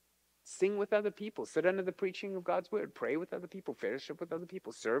 Sing with other people. Sit under the preaching of God's word. Pray with other people. Fellowship with other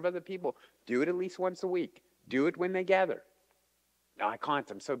people. Serve other people. Do it at least once a week. Do it when they gather. No, I can't.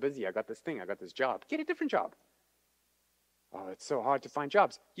 I'm so busy. I got this thing. I got this job. Get a different job. Oh, it's so hard to find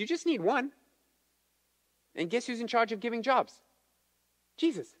jobs. You just need one. And guess who's in charge of giving jobs?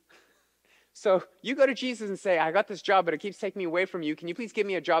 Jesus. So you go to Jesus and say, I got this job, but it keeps taking me away from you. Can you please give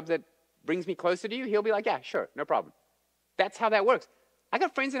me a job that brings me closer to you? He'll be like, yeah, sure, no problem. That's how that works. I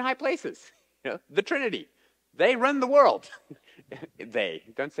got friends in high places. The Trinity. They run the world. They.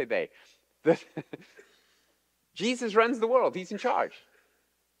 Don't say they. Jesus runs the world. He's in charge.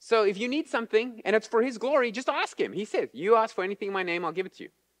 So if you need something and it's for His glory, just ask Him. He says, you ask for anything in my name, I'll give it to you.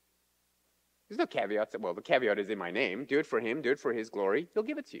 There's no caveat. Well, the caveat is in my name. Do it for Him. Do it for His glory. He'll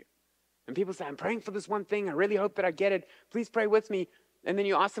give it to you. And people say, I'm praying for this one thing. I really hope that I get it. Please pray with me. And then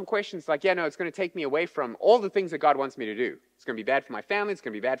you ask them questions like, yeah, no, it's going to take me away from all the things that God wants me to do. It's going to be bad for my family. It's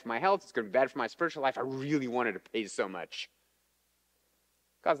going to be bad for my health. It's going to be bad for my spiritual life. I really wanted to pay so much.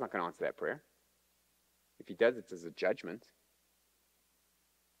 God's not going to answer that prayer. If He does, it's as a judgment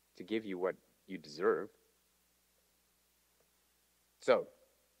to give you what you deserve. So,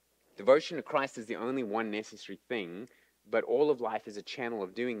 devotion to Christ is the only one necessary thing, but all of life is a channel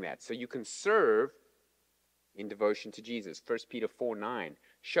of doing that. So you can serve in devotion to Jesus. 1 Peter 4:9.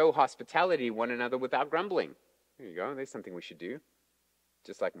 Show hospitality to one another without grumbling. There you go. There's something we should do.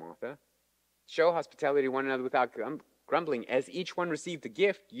 Just like Martha. Show hospitality to one another without grumbling. As each one received a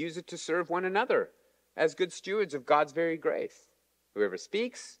gift, use it to serve one another as good stewards of God's very grace. Whoever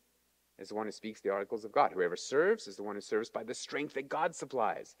speaks is the one who speaks the oracles of God. Whoever serves is the one who serves by the strength that God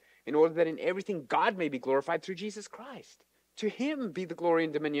supplies, in order that in everything God may be glorified through Jesus Christ. To Him be the glory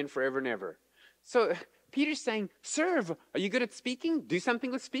and dominion forever and ever. So Peter's saying, serve. Are you good at speaking? Do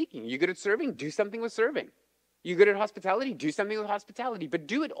something with speaking. Are you good at serving? Do something with serving. Are you good at hospitality? Do something with hospitality. But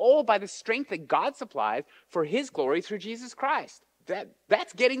do it all by the strength that God supplies for His glory through Jesus Christ.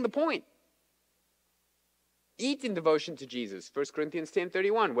 That's getting the point. Eat in devotion to Jesus. 1 Corinthians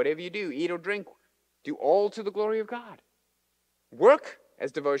 10:31. Whatever you do, eat or drink, do all to the glory of God. Work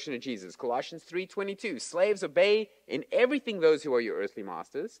as devotion to Jesus. Colossians 3:22. Slaves, obey in everything those who are your earthly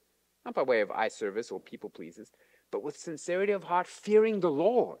masters, not by way of eye service or people pleasers, but with sincerity of heart, fearing the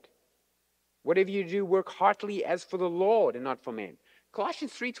Lord. Whatever you do, work heartily as for the Lord and not for men.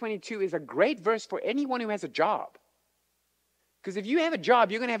 Colossians 3:22 is a great verse for anyone who has a job. Because if you have a job,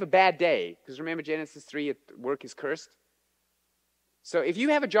 you're going to have a bad day. Because remember Genesis 3, work is cursed. So if you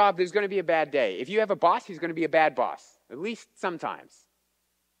have a job, there's going to be a bad day. If you have a boss, he's going to be a bad boss. At least sometimes.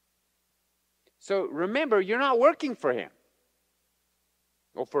 So remember, you're not working for him.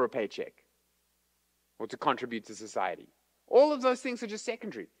 Or for a paycheck. Or to contribute to society. All of those things are just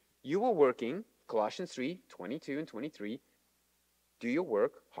secondary. You are working, Colossians 3:22 and 23, do your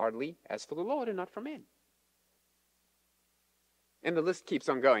work heartily as for the Lord and not for men. And the list keeps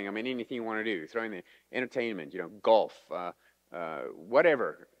on going. I mean, anything you want to do, throw in there, entertainment, golf,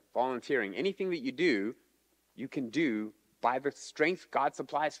 whatever, volunteering, anything that you do, you can do by the strength God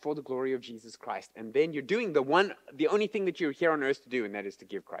supplies for the glory of Jesus Christ. And then you're doing the only thing that you're here on earth to do, and that is to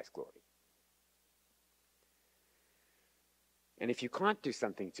give Christ glory. And if you can't do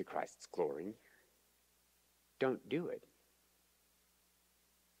something to Christ's glory, don't do it.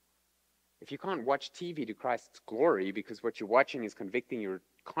 If you can't watch TV to Christ's glory because what you're watching is convicting your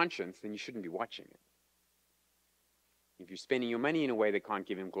conscience, then you shouldn't be watching it. If you're spending your money in a way that can't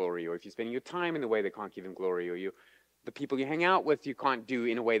give Him glory, or if you're spending your time in a way that can't give Him glory, or the people you hang out with you can't do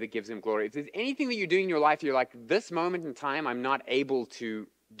in a way that gives Him glory. If there's anything that you're doing in your life, you're like, this moment in time, I'm not able to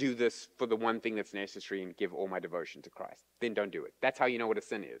do this for the one thing that's necessary and give all my devotion to Christ, then don't do it. That's how you know what a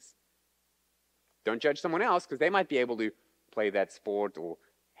sin is. Don't judge someone else because they might be able to play that sport or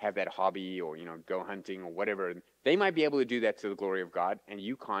have that hobby or, go hunting or whatever. They might be able to do that to the glory of God, and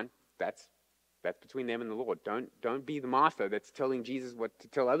you can't. That's between them and the Lord. Don't be the Martha that's telling Jesus what to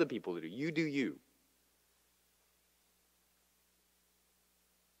tell other people to do. You do you.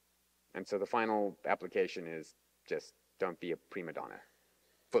 And so the final application is just don't be a prima donna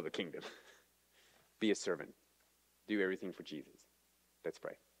for the kingdom. Be a servant. Do everything for Jesus. Let's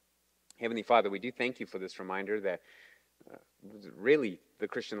pray. Heavenly Father, we do thank you for this reminder that really the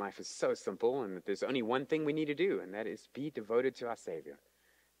Christian life is so simple and that there's only one thing we need to do, and that is be devoted to our Savior.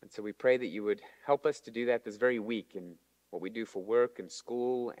 And so we pray that you would help us to do that this very week in what we do for work and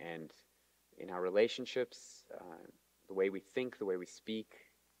school and in our relationships, the way we think, the way we speak,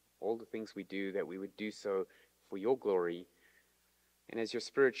 all the things we do, that we would do so for your glory. And as your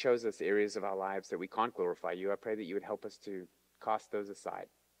Spirit shows us areas of our lives that we can't glorify you, I pray that you would help us to cast those aside,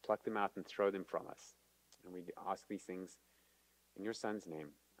 pluck them out and throw them from us. And we ask these things in your Son's name.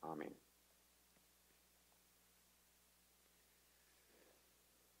 Amen.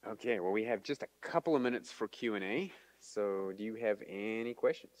 Okay, well, we have just a couple of minutes for Q&A. So do you have any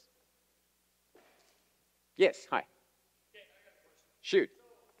questions? Yes, hi. Yeah, I got a question. Shoot. So,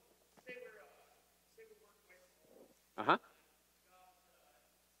 say we're working with Uh-huh. jobs in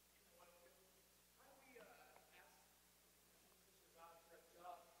the oil field. How do we ask Christians about that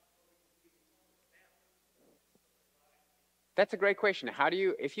job so we can be home with family? That's a great question. How do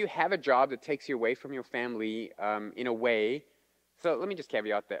you, if you have a job that takes you away from your family in a way, so let me just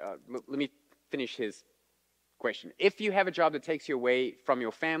caveat that. Let me finish his question. If you have a job that takes you away from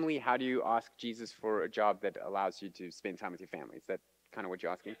your family, how do you ask Jesus for a job that allows you to spend time with your family? Is that kind of what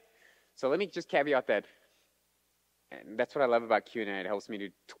you're asking? So let me just caveat that. And that's what I love about Q&A. It helps me to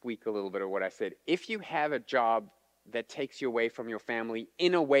tweak a little bit of what I said. If you have a job that takes you away from your family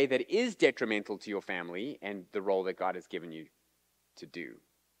in a way that is detrimental to your family and the role that God has given you to do,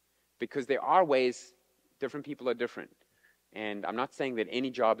 because there are ways, different people are different. And I'm not saying that any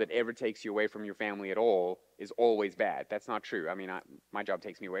job that ever takes you away from your family at all is always bad. That's not true. I mean, my job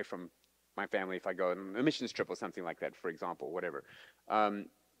takes me away from my family if I go on a missions trip or something like that, for example, whatever.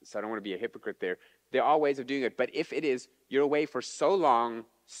 So I don't want to be a hypocrite there. There are ways of doing it. But if it is, you're away for so long,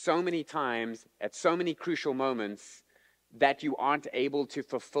 so many times, at so many crucial moments, that you aren't able to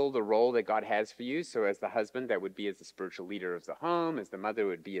fulfill the role that God has for you. So as the husband, that would be as the spiritual leader of the home. As the mother,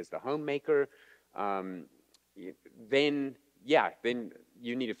 would be as the homemaker. Then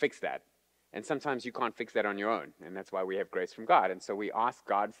you need to fix that. And sometimes you can't fix that on your own. And that's why we have grace from God. And so we ask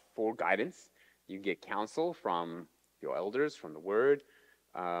God for guidance. You get counsel from your elders, from the Word.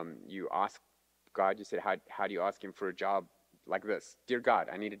 You ask God, you said, how do you ask Him for a job like this? Dear God,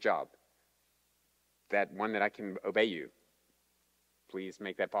 I need a job. That one that I can obey you. Please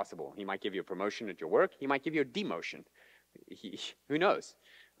make that possible. He might give you a promotion at your work. He might give you a demotion. Who knows?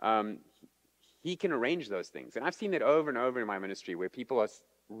 He can arrange those things. And I've seen that over and over in my ministry where people are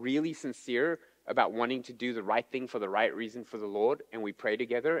really sincere about wanting to do the right thing for the right reason for the Lord, and we pray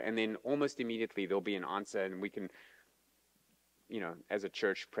together, and then almost immediately there'll be an answer, and we can, as a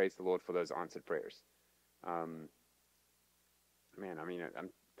church, praise the Lord for those answered prayers. I'm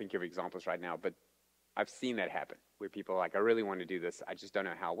thinking of examples right now, but I've seen that happen, where people are like, I really want to do this, I just don't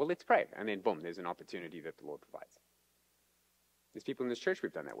know how. Well, let's pray. And then, boom, there's an opportunity that the Lord provides. There's people in this church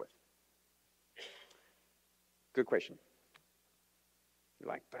we've done that with. Good question. You're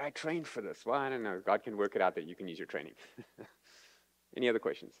like, but I trained for this. Well, I don't know. God can work it out that you can use your training. Any other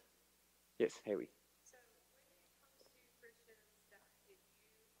questions? Yes, Haley. So when it comes to Christians that if you are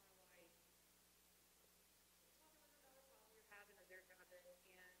like talking with them about a problem you're having or they're having, and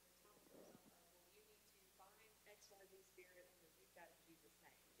the topic comes up of, well, you need to bind XYZ spirit and rebuke that in Jesus'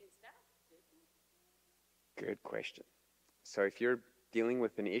 name. Is that biblical? Good question. So if you're dealing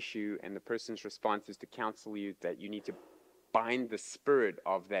with an issue and the person's response is to counsel you that you need to bind the spirit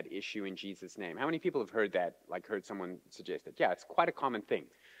of that issue in Jesus' name. How many people have heard that, heard someone suggest that? Yeah, it's quite a common thing.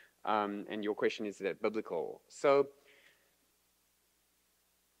 And your question is that biblical? So,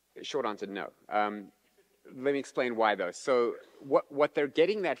 short answer, no. Let me explain why, though. So what they're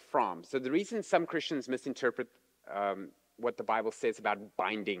getting that from, so the reason some Christians misinterpret what the Bible says about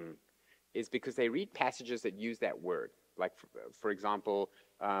binding is because they read passages that use that word. Like, for example,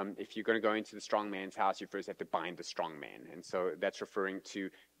 if you're going to go into the strong man's house, you first have to bind the strong man. And so that's referring to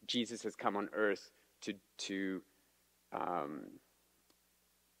Jesus has come on earth to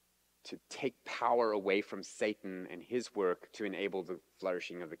take power away from Satan and his work to enable the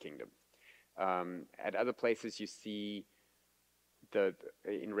flourishing of the kingdom. At other places you see,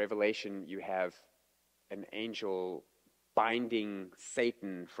 in Revelation, you have an angel binding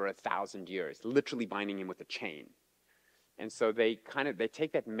Satan for 1,000 years, literally binding him with a chain. And so they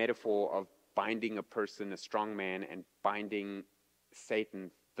take that metaphor of binding a person, a strong man, and binding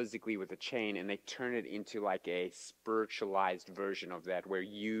Satan physically with a chain, and they turn it into like a spiritualized version of that, where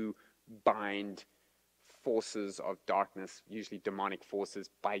you bind forces of darkness, usually demonic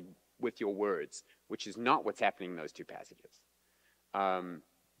forces, with your words, which is not what's happening in those two passages. And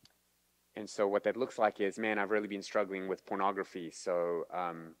so what that looks like is, man, I've really been struggling with pornography, so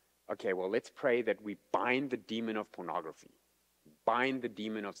okay, well, let's pray that we bind the demon of pornography, bind the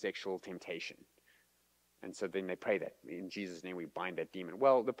demon of sexual temptation. And so then they pray that, in Jesus' name, we bind that demon.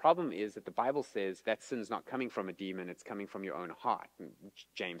 Well, the problem is that the Bible says that sin's not coming from a demon, it's coming from your own heart. And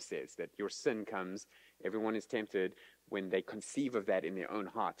James says that your sin comes, everyone is tempted when they conceive of that in their own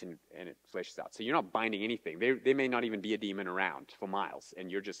heart, and it fleshes out. So you're not binding anything. There may not even be a demon around for miles,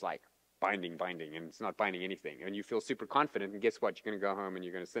 and you're just like binding, and it's not binding anything. And you feel super confident, and guess what? You're going to go home and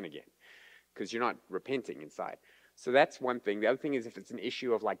you're going to sin again because you're not repenting inside. So that's one thing. The other thing is if it's an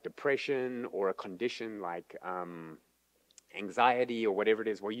issue of like depression or a condition like anxiety or whatever it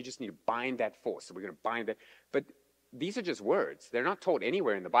is, well, you just need to bind that force. So we're going to bind that. But these are just words. They're not taught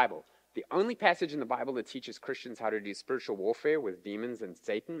anywhere in the Bible. The only passage in the Bible that teaches Christians how to do spiritual warfare with demons and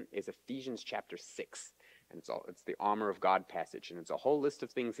Satan is Ephesians chapter 6. And it's the armor of God passage. And it's a whole list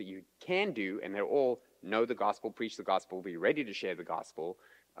of things that you can do, and they're all know the gospel, preach the gospel, be ready to share the gospel,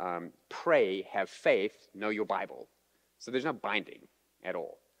 pray, have faith, know your Bible. So there's no binding at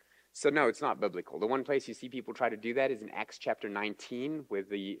all. So no, it's not biblical. The one place you see people try to do that is in Acts chapter 19, where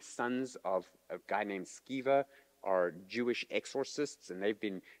the sons of a guy named Sceva are Jewish exorcists, and they've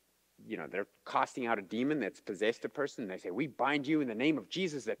been, they're casting out a demon that's possessed a person. They say, we bind you in the name of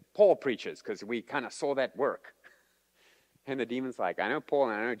Jesus that Paul preaches, because we kind of saw that work. And the demon's like, I know Paul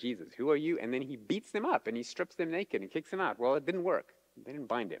and I know Jesus. Who are you? And then he beats them up and he strips them naked and kicks them out. Well, it didn't work. They didn't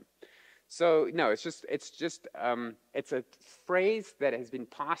bind him. So no, it's a phrase that has been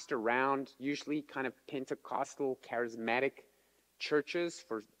passed around, usually kind of Pentecostal, charismatic churches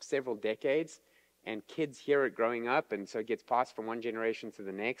for several decades. And kids hear it growing up, and so it gets passed from one generation to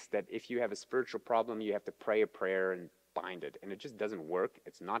the next, that if you have a spiritual problem, you have to pray a prayer and bind it. And it just doesn't work.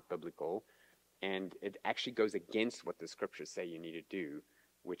 It's not biblical. And it actually goes against what the scriptures say you need to do,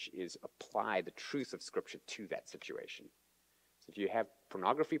 which is apply the truth of scripture to that situation. So if you have a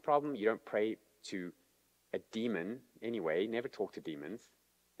pornography problem, you don't pray to a demon anyway. Never talk to demons.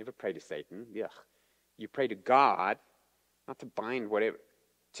 Never pray to Satan. Yuck. You pray to God, not to bind whatever,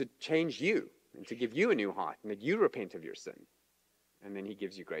 to change you and to give you a new heart and that you repent of your sin. And then he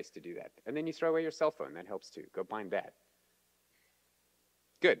gives you grace to do that. And then you throw away your cell phone. That helps too. Go bind that.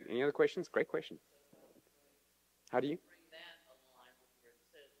 Good. Any other questions? Great question. How do you?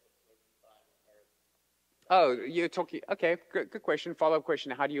 Oh, you're talking, okay, good question. Follow-up question.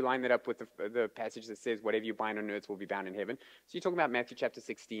 How do you line that up with the passage that says, whatever you bind on earth will be bound in heaven? So you're talking about Matthew chapter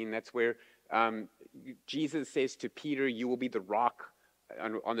 16. That's where Jesus says to Peter, you will be the rock.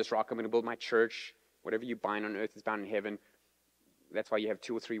 On this rock I'm going to build my church. Whatever you bind on earth is bound in heaven. That's why you have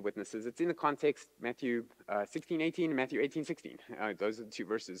 2 or 3 witnesses. It's in the context, Matthew 16:18 and Matthew 18:16. Those are the 2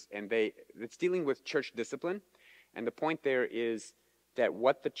 verses. And it's dealing with church discipline. And the point there is that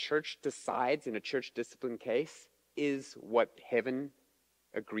what the church decides in a church discipline case is what heaven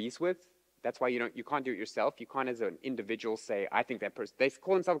agrees with. That's why you can't do it yourself. You can't as an individual say, I think that person, they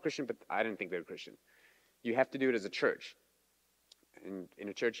call themselves a Christian, but I don't think they're a Christian. You have to do it as a church. And in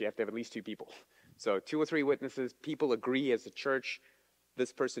a church, you have to have at least 2 people. So 2 or 3 witnesses, people agree as a church,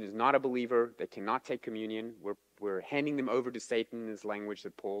 this person is not a believer, they cannot take communion, we're handing them over to Satan, is language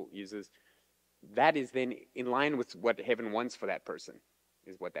that Paul uses. That is then in line with what heaven wants for that person,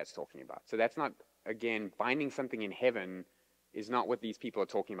 is what that's talking about. So that's not, again, binding something in heaven is not what these people are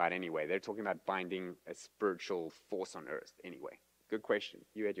talking about anyway. They're talking about binding a spiritual force on earth anyway. Good question.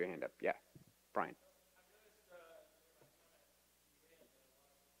 You had your hand up. Yeah, Brian.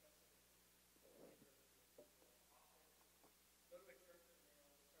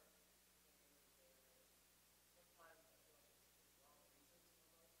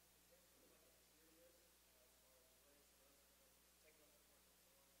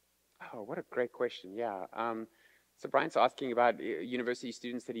 Oh, what a great question. Yeah. So Brian's asking about university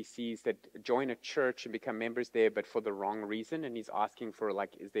students that he sees that join a church and become members there, but for the wrong reason. And he's asking for,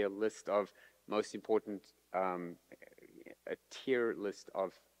 like, is there a list of most important, a tier list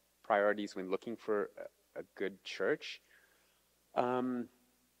of priorities when looking for a good church?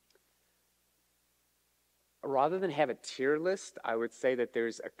 Rather than have a tier list, I would say that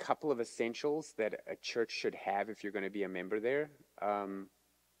there's a couple of essentials that a church should have if you're going to be a member there.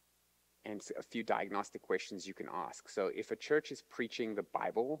 And a few diagnostic questions you can ask. So if a church is preaching the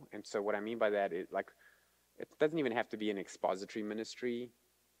Bible, and so what I mean by that is, like, it doesn't even have to be an expository ministry.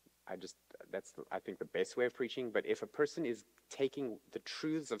 That's I think the best way of preaching. But if a person is taking the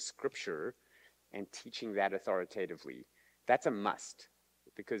truths of Scripture and teaching that authoritatively, that's a must.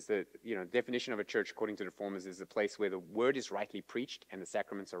 Because the definition of a church, according to the Reformers, is a place where the word is rightly preached and the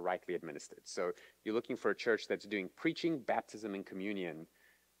sacraments are rightly administered. So you're looking for a church that's doing preaching, baptism, and communion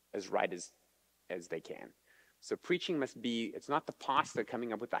as right as they can. So preaching must be, it's not the pastor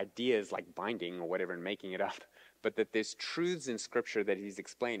coming up with ideas like binding or whatever and making it up, but that there's truths in Scripture that he's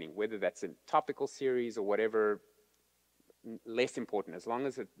explaining, whether that's a topical series or whatever, less important, as long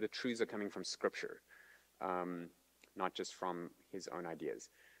as the truths are coming from Scripture, not just from his own ideas.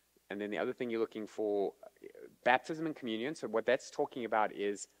 And then the other thing you're looking for, baptism and communion. So what that's talking about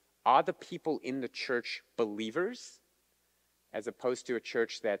is, are the people in the church believers? as opposed to a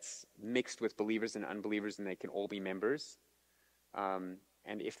church that's mixed with believers and unbelievers and they can all be members. And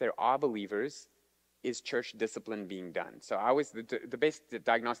if there are believers, is church discipline being done? So the best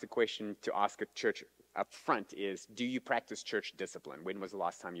diagnostic question to ask a church up front is, do you practice church discipline? When was the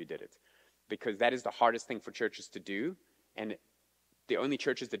last time you did it? Because that is the hardest thing for churches to do. And the only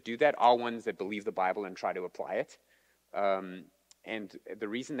churches that do that are ones that believe the Bible and try to apply it. And the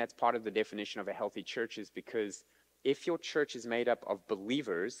reason that's part of the definition of a healthy church is because if your church is made up of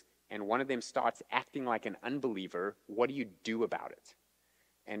believers and one of them starts acting like an unbeliever, what do you do about it?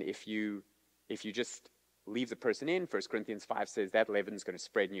 And if you just leave the person in, 1 Corinthians 5 says that leaven is going to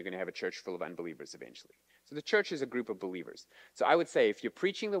spread and you're going to have a church full of unbelievers eventually. So the church is a group of believers. So I would say if you're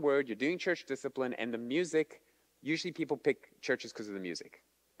preaching the word, you're doing church discipline, and the music, usually people pick churches because of the music.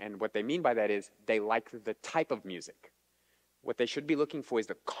 And what they mean by that is they like the type of music. What they should be looking for is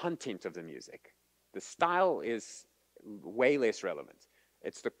the content of the music. The style is way less relevant.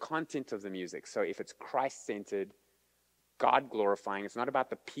 It's the content of the music. So if it's Christ-centered, God-glorifying, it's not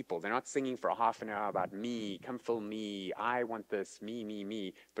about the people. They're not singing for a half an hour about me, come fill me, I want this,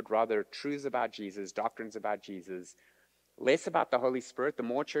 me, but rather truths about Jesus, doctrines about Jesus, less about the Holy Spirit. The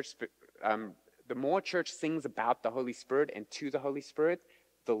more church sings about the Holy Spirit and to the Holy Spirit,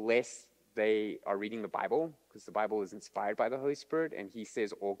 the less they are reading the Bible, because the Bible is inspired by the Holy Spirit, and he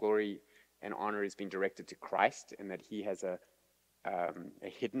says all glory and honor is being directed to Christ, and that he has a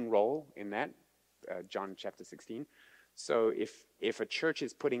hidden role in that, John chapter 16. So if a church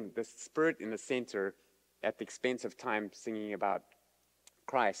is putting the Spirit in the center at the expense of time singing about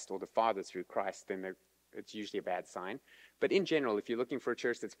Christ or the Father through Christ, then it's usually a bad sign. But in general, if you're looking for a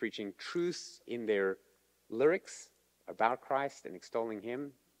church that's preaching truths in their lyrics about Christ and extolling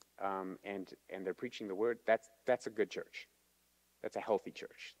him, and they're preaching the word, that's a good church. That's a healthy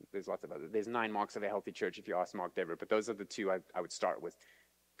church. There's lots of others. There's 9 marks of a healthy church if you ask Mark Dever, but those are the 2 I would start with.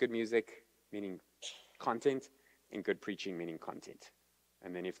 Good music, meaning content, and good preaching, meaning content.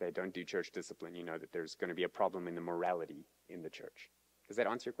 And then if they don't do church discipline, you know that there's going to be a problem in the morality in the church. Does that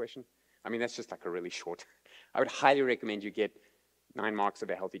answer your question? I mean, that's just like a really short. I would highly recommend you get 9 Marks of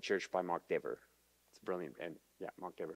a Healthy Church by Mark Dever. It's brilliant. And yeah, Mark Dever.